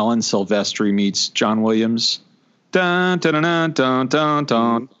of Alan Silvestri meets John Williams. Dun, dun, dun, dun, dun,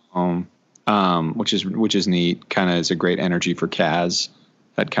 dun. which is neat. Kind of is a great energy for Kaz,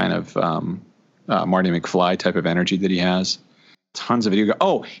 that kind of Marty McFly type of energy that he has. Tons of video.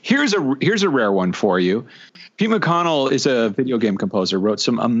 Oh, here's a rare one for you. Pete McConnell is a video game composer. Wrote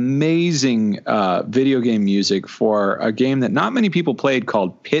some amazing video game music for a game that not many people played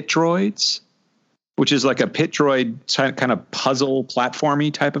called Pit Droids, which is like a Pit Droid kind of puzzle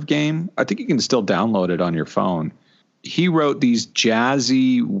platformy type of game. I think you can still download it on your phone. He wrote these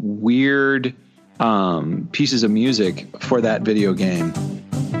jazzy, weird pieces of music for that video game.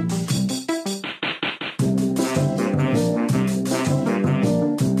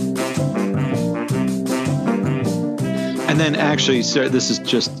 And then actually, sir, this is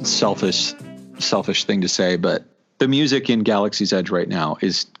just selfish thing to say, but the music in Galaxy's Edge right now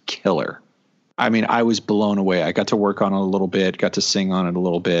is killer. I mean, I was blown away. I got to work on it a little bit, got to sing on it a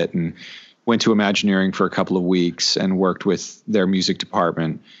little bit, and went to Imagineering for a couple of weeks and worked with their music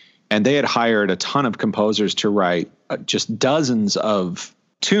department. And they had hired a ton of composers to write just dozens of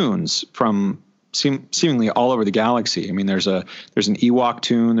tunes from seemingly all over the galaxy. I mean, there's an Ewok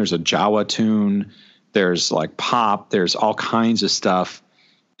tune, there's a Jawa tune, there's like pop, there's all kinds of stuff.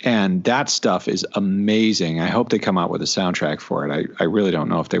 And that stuff is amazing. I hope they come out with a soundtrack for it. I really don't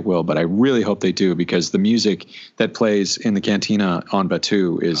know if they will, but I really hope they do, because the music that plays in the cantina on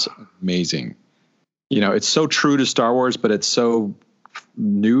Batuu is amazing. You know, it's so true to Star Wars, but it's so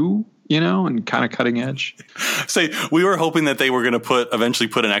new, you know, and kind of cutting edge. Say, we were hoping that they were going to eventually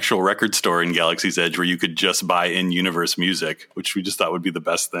put an actual record store in Galaxy's Edge where you could just buy in-universe music, which we just thought would be the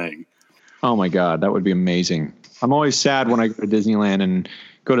best thing. Oh my God, that would be amazing. I'm always sad when I go to Disneyland and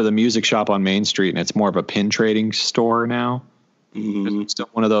go to the music shop on Main Street and it's more of a pin trading store now. Mm-hmm. It's still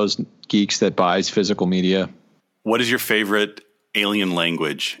one of those geeks that buys physical media. What is your favorite alien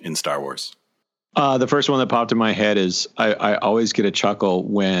language in Star Wars? The first one that popped in my head is I always get a chuckle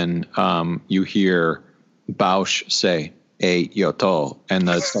when you hear Bausch say, "Hey, Yoto," and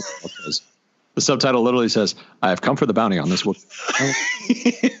the subtitle literally says, "I have come for the bounty on this one."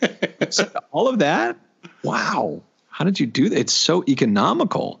 All of that? Wow. How did you do that? It's so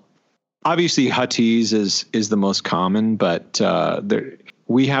economical. Obviously, Huttese is the most common, but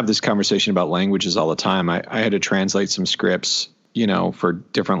we have this conversation about languages all the time. I had to translate some scripts, you know, for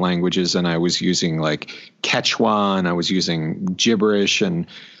different languages, and I was using like Quechua, and I was using gibberish. And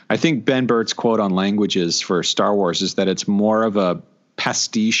I think Ben Burtt's quote on languages for Star Wars is that it's more of a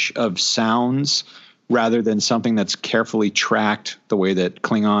pastiche of sounds rather than something that's carefully tracked the way that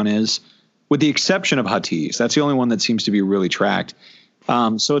Klingon is, with the exception of Huttese. That's the only one that seems to be really tracked.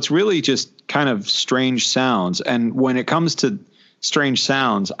 So it's really just kind of strange sounds. And when it comes to strange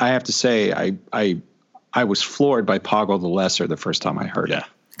sounds, I have to say I was floored by Poggle the Lesser the first time I heard it. Yeah,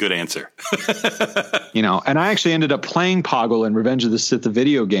 good answer. You know, and I actually ended up playing Poggle in Revenge of the Sith, the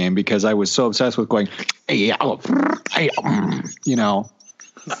video game, because I was so obsessed with going, you know,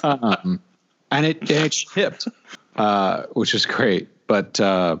 and it shipped, which was great. But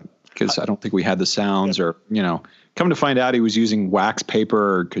because I don't think we had the sounds, or, you know, come to find out he was using wax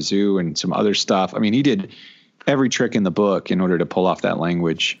paper or kazoo and some other stuff. I mean, he did every trick in the book in order to pull off that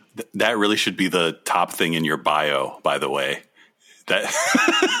language. That really should be the top thing in your bio, by the way. That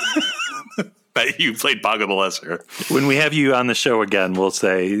that you played Poggle the Lesser. When we have you on the show again, we'll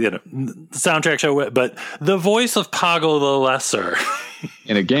say, you know, soundtrack show, but the voice of Poggle the Lesser.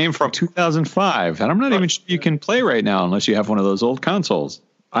 In a game from 2005. And I'm not even sure you can play right now unless you have one of those old consoles.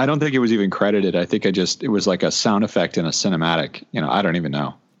 I don't think it was even credited. I think it was like a sound effect in a cinematic. You know, I don't even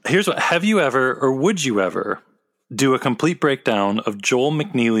know. Here's what, have you ever, or would you ever, do a complete breakdown of Joel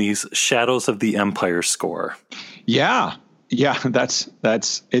McNeely's Shadows of the Empire score? Yeah,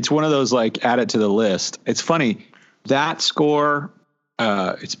 it's one of those, like, add it to the list. It's funny, that score,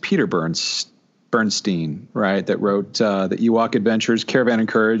 it's Peter Bernstein, right, that wrote the Ewok Adventures, Caravan and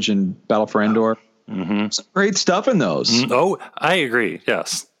Courage, and Battle for Endor. Mm-hmm. Some great stuff in those. Mm-hmm. Oh, I agree,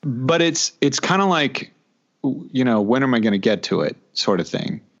 yes. But it's kind of like, you know, when am I going to get to it sort of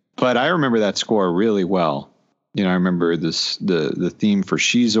thing. But I remember that score really well. You know, I remember the theme for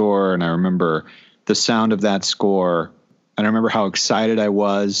Shizor, and I remember the sound of that score. And I remember how excited I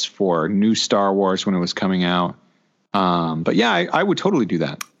was for new Star Wars when it was coming out. But yeah, I would totally do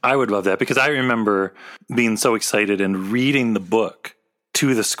that. I would love that, because I remember being so excited and reading the book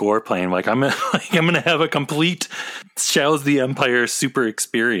to the score playing. Like, I'm going to have a complete Shadows of the Empire super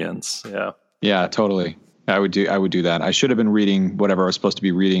experience. Yeah. Yeah, totally. I would do that. I should have been reading whatever I was supposed to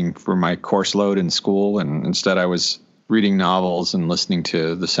be reading for my course load in school, and instead I was reading novels and listening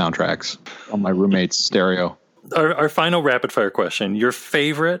to the soundtracks on my roommate's stereo. Our final rapid fire question: your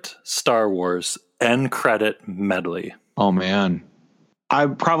favorite Star Wars end credit medley? Oh man, I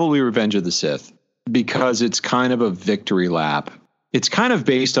probably Revenge of the Sith, because it's kind of a victory lap. It's kind of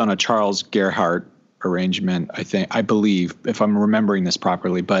based on a Charles Gerhardt arrangement, I believe, if I'm remembering this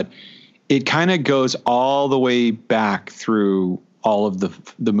properly, but it kind of goes all the way back through all of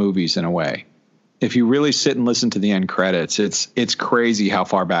the movies in a way. If you really sit and listen to the end credits, it's crazy how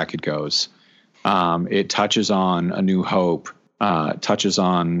far back it goes. It touches on A New Hope, touches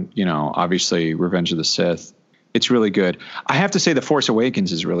on, obviously Revenge of the Sith. It's really good. I have to say The Force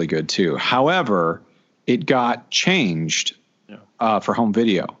Awakens is really good too. However, it got changed for home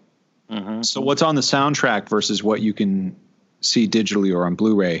video. Mm-hmm. So what's on the soundtrack versus what you can see digitally or on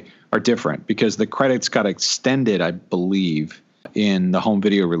Blu-ray are different, because the credits got extended, I believe, in the home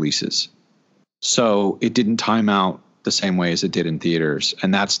video releases. So it didn't time out the same way as it did in theaters.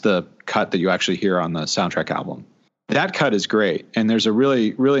 And that's the cut that you actually hear on the soundtrack album. That cut is great. And there's a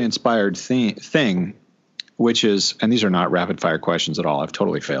really, really inspired thing, which is, and these are not rapid fire questions at all. I've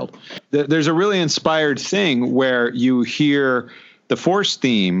totally failed. There's a really inspired thing where you hear the Force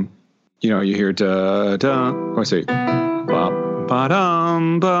theme, you hear da da, or say ba ba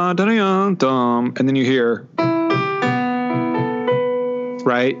dum ba da dum, and then you hear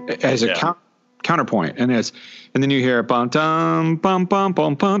right as a counterpoint, and then you hear bum dum bum bum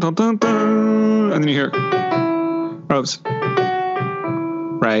bum bum dum dum dum, and then you hear ropes.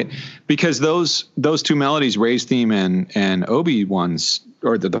 Right, because those two melodies, Rey's theme and Obi-Wan's,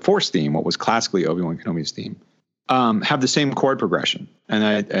 or the Force theme, what was classically Obi-Wan Kenobi's theme, have the same chord progression,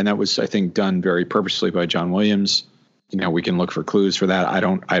 and that was, I think, done very purposely by John Williams. We can look for clues for that.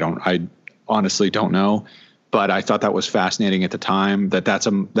 I honestly don't know, but I thought that was fascinating at the time. That's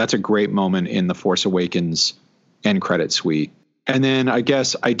a great moment in the Force Awakens end credit suite. And then I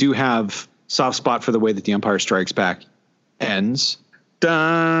guess I do have soft spot for the way that The Empire Strikes Back ends.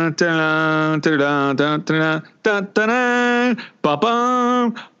 Dun, dun, dun, dun, dun, dun, dun, dun, ba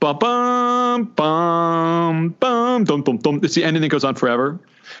bum, ba bum, bum, bum, dum, dum, dum. It's the ending that goes on forever.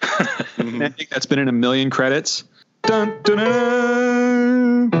 I think that's been in a million credits. Dun,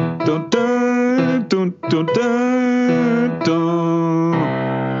 dun, dun, dun, dun, dun, dun, dun,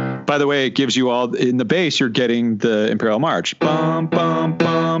 dun. By the way, it gives you all in the bass. You're getting the Imperial March. Bum, bum,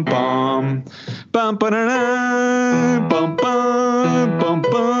 bum, bum, bum, ba-da-da, bum, bum, bum,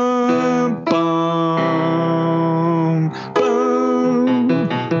 bum, bum,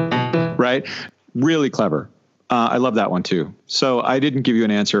 bum. Right? Really clever. I love that one too. So I didn't give you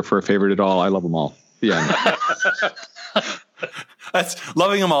an answer for a favorite at all. I love them all. Yeah. That's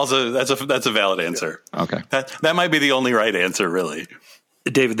loving them all. That's a valid answer. Okay. That might be the only right answer, really.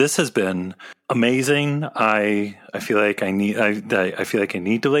 David, this has been amazing. I feel like I need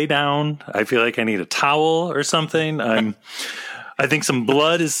to lay down. I feel like I need a towel or something. I think some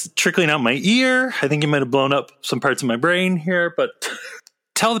blood is trickling out my ear. I think you might have blown up some parts of my brain here, but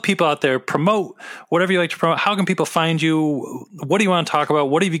tell the people out there, promote whatever you like to promote. How can people find you? What do you want to talk about?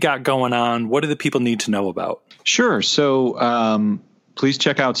 What have you got going on? What do the people need to know about? Sure. So please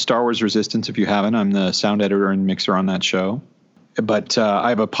check out Star Wars Resistance if you haven't. I'm the sound editor and mixer on that show. But I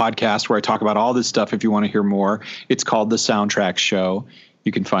have a podcast where I talk about all this stuff if you want to hear more. It's called The Soundtrack Show.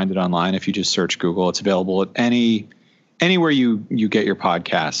 You can find it online if you just search Google. It's available at anywhere you get your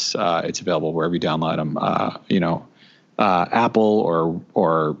podcasts. It's available wherever you download them, Apple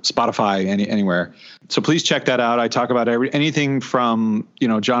or Spotify, anywhere. So please check that out. I talk about anything from,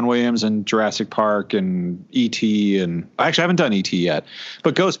 John Williams and Jurassic Park and E.T. and actually I haven't done E.T. yet,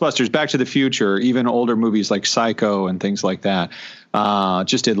 but Ghostbusters, Back to the Future, even older movies like Psycho and things like that.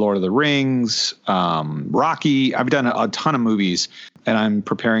 Just did Lord of the Rings, Rocky. I've done a ton of movies, and I'm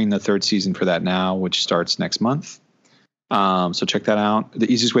preparing the third season for that now, which starts next month. So check that out. The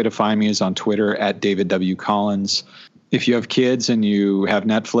easiest way to find me is on Twitter at David W. Collins. If you have kids and you have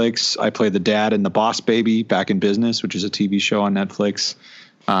Netflix, I play the dad in The Boss Baby, Back in Business, which is a TV show on Netflix.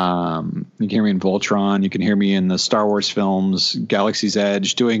 You can hear me in Voltron. You can hear me in the Star Wars films, Galaxy's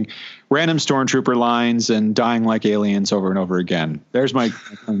Edge, doing random Stormtrooper lines and dying like aliens over and over again. There's my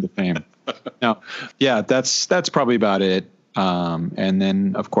claim to fame. Now, yeah, that's probably about it. And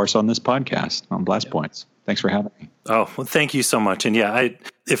then, of course, on this podcast on Blast Points. Thanks for having me. Oh, well, thank you so much. And yeah,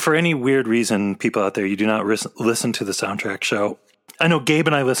 if for any weird reason, people out there, you do not listen to the Soundtrack Show, I know Gabe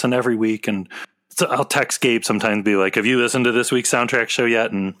and I listen every week, and so I'll text Gabe sometimes and be like, have you listened to this week's Soundtrack Show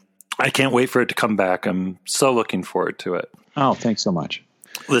yet? And I can't wait for it to come back. I'm so looking forward to it. Oh, thanks so much.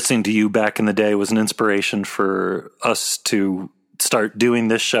 Listening to you back in the day was an inspiration for us to start doing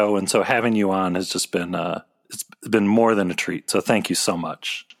this show. And so having you on has just been, it's been more than a treat. So thank you so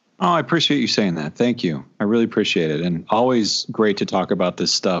much. Oh, I appreciate you saying that. Thank you. I really appreciate it. And always great to talk about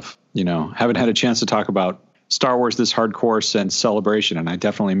this stuff. Haven't had a chance to talk about Star Wars this hardcore sense celebration, and I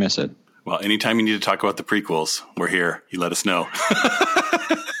definitely miss it. Well, anytime you need to talk about the prequels, we're here. You let us know.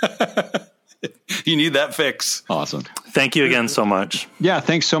 You need that fix. Awesome. Thank you again so much. Yeah,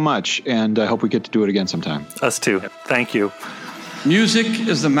 thanks so much. And I hope we get to do it again sometime. Us too. Thank you. Music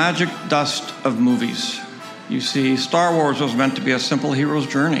is the magic dust of movies. You see, Star Wars was meant to be a simple hero's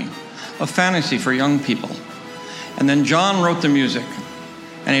journey, a fantasy for young people. And then John wrote the music,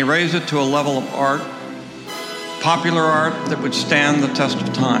 and he raised it to a level of art, popular art, that would stand the test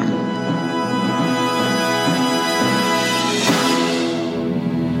of time.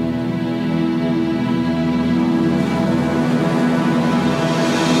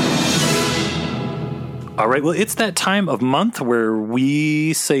 All right, well, it's that time of month where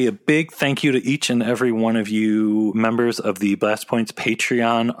we say a big thank you to each and every one of you members of the Blast Points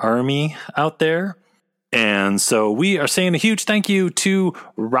Patreon army out there. And so we are saying a huge thank you to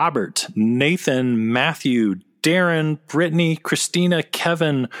Robert, Nathan, Matthew, Darren, Brittany, Christina,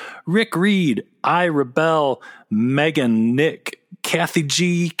 Kevin, Rick Reed, I Rebel, Megan, Nick, Kathy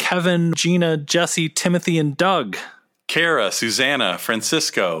G, Kevin, Gina, Jesse, Timothy, and Doug. Kara, Susanna,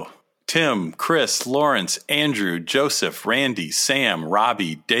 Francisco, Tim, Chris, Lawrence, Andrew, Joseph, Randy, Sam,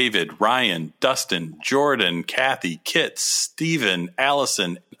 Robbie, David, Ryan, Dustin, Jordan, Kathy, Kit, Stephen,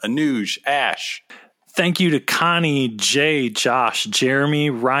 Allison, Anuj, Ash. Thank you to Connie, Jay, Josh, Jeremy,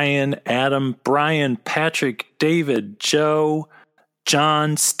 Ryan, Adam, Brian, Patrick, David, Joe,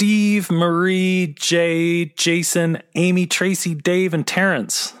 John, Steve, Marie, Jay, Jason, Amy, Tracy, Dave, and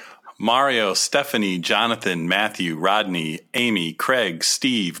Terrence. Mario, Stephanie, Jonathan, Matthew, Rodney, Amy, Craig,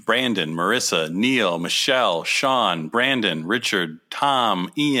 Steve, Brandon, Marissa, Neil, Michelle, Sean, Brandon, Richard, Tom,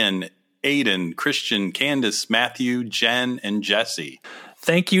 Ian, Aiden, Christian, Candace, Matthew, Jen, and Jesse.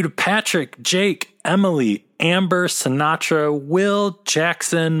 Thank you to Patrick, Jake, Emily, Amber, Sinatra, Will,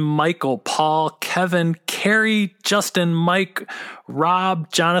 Jackson, Michael, Paul, Kevin, Carrie, Justin, Mike,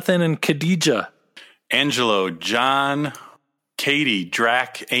 Rob, Jonathan, and Khadija. Angelo, John, Katie,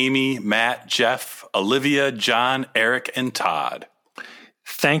 Drac, Amy, Matt, Jeff, Olivia, John, Eric, and Todd.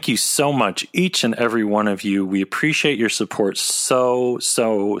 Thank you so much, each and every one of you. We appreciate your support so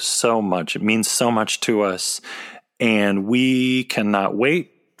much. It means so much to us. And we cannot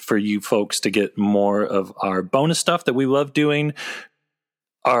wait for you folks to get more of our bonus stuff that we love doing.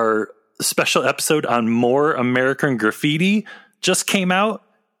 Our special episode on More American Graffiti just came out.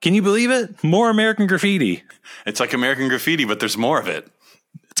 Can you believe it? More American Graffiti. It's like American Graffiti, but there's more of it.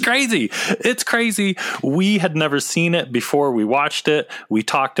 It's crazy. It's crazy. We had never seen it before we watched it. We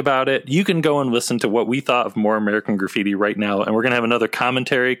talked about it. You can go and listen to what we thought of More American Graffiti right now. And we're going to have another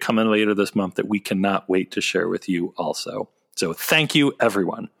commentary coming later this month that we cannot wait to share with you also. So thank you,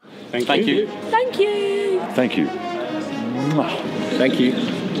 everyone. Thank you. Thank you. Thank you. Thank you. Thank you.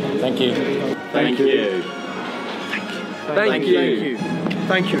 Thank you. Thank you.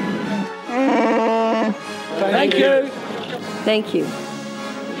 Thank you. Thank you. Thank you.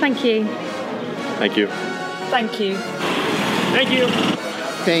 Thank you. Thank you. Thank you. Thank you.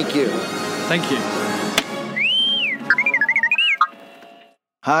 Thank you. Thank you.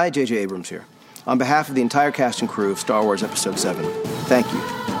 Hi, J.J. Abrams here. On behalf of the entire cast and crew of Star Wars Episode 7, thank you.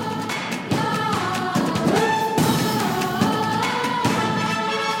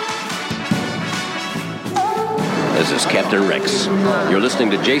 This is Captain Rex. You're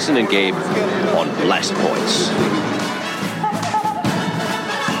listening to Jason and Gabe on Blast Points.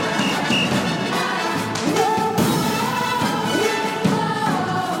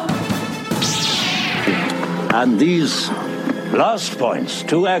 And these blast points,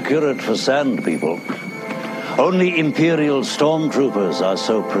 too accurate for sand people. Only Imperial stormtroopers are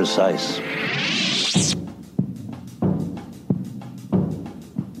so precise.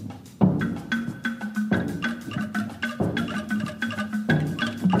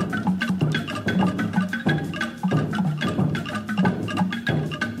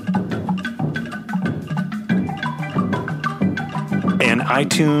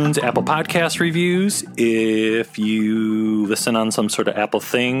 iTunes, Apple Podcast reviews. If you listen on some sort of Apple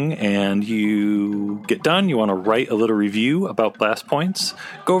thing and you get done, you want to write a little review about Blast Points,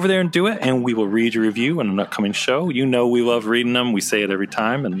 go over there and do it, and we will read your review on an upcoming show. You know we love reading them. We say it every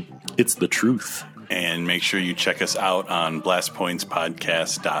time, and it's the truth. And make sure you check us out on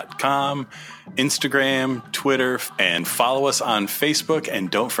blastpointspodcast.com, Instagram, Twitter, and follow us on Facebook. And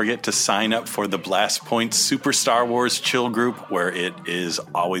don't forget to sign up for the Blast Points Super Star Wars Chill Group, where it is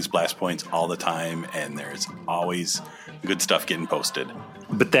always Blast Points all the time, and there's always good stuff getting posted.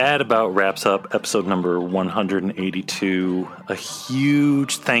 But that about wraps up episode number 182. A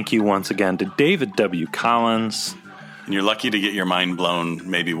huge thank you once again to David W. Collins. You're lucky to get your mind blown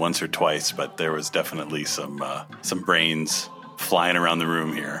maybe once or twice, but there was definitely some brains flying around the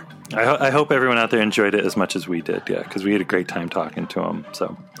room here. I hope everyone out there enjoyed it as much as we did, because we had a great time talking to him.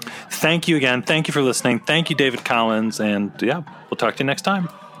 So thank you again. Thank you for listening. Thank you, David Collins. And we'll talk to you next time.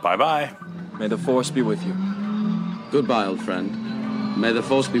 Bye-bye. May the Force be with you. Goodbye, old friend. May the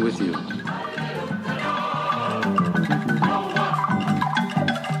Force be with you.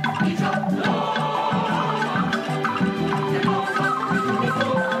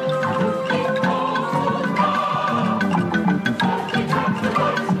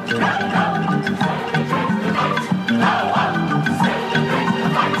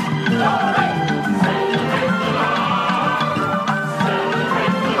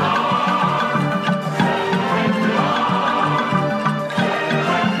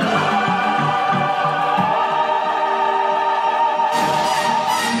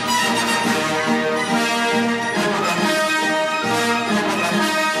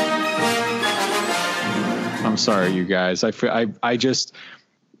 Sorry, you guys. I just,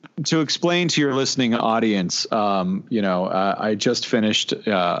 to explain to your listening audience, I just finished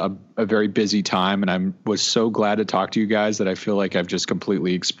a very busy time, and I was so glad to talk to you guys that I feel like I've just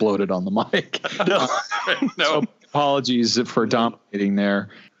completely exploded on the mic. No. So apologies for dominating there.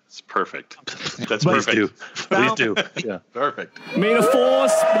 It's perfect. That's perfect. Please do. Yeah. Perfect. May the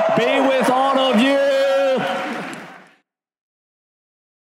Force be with all of you.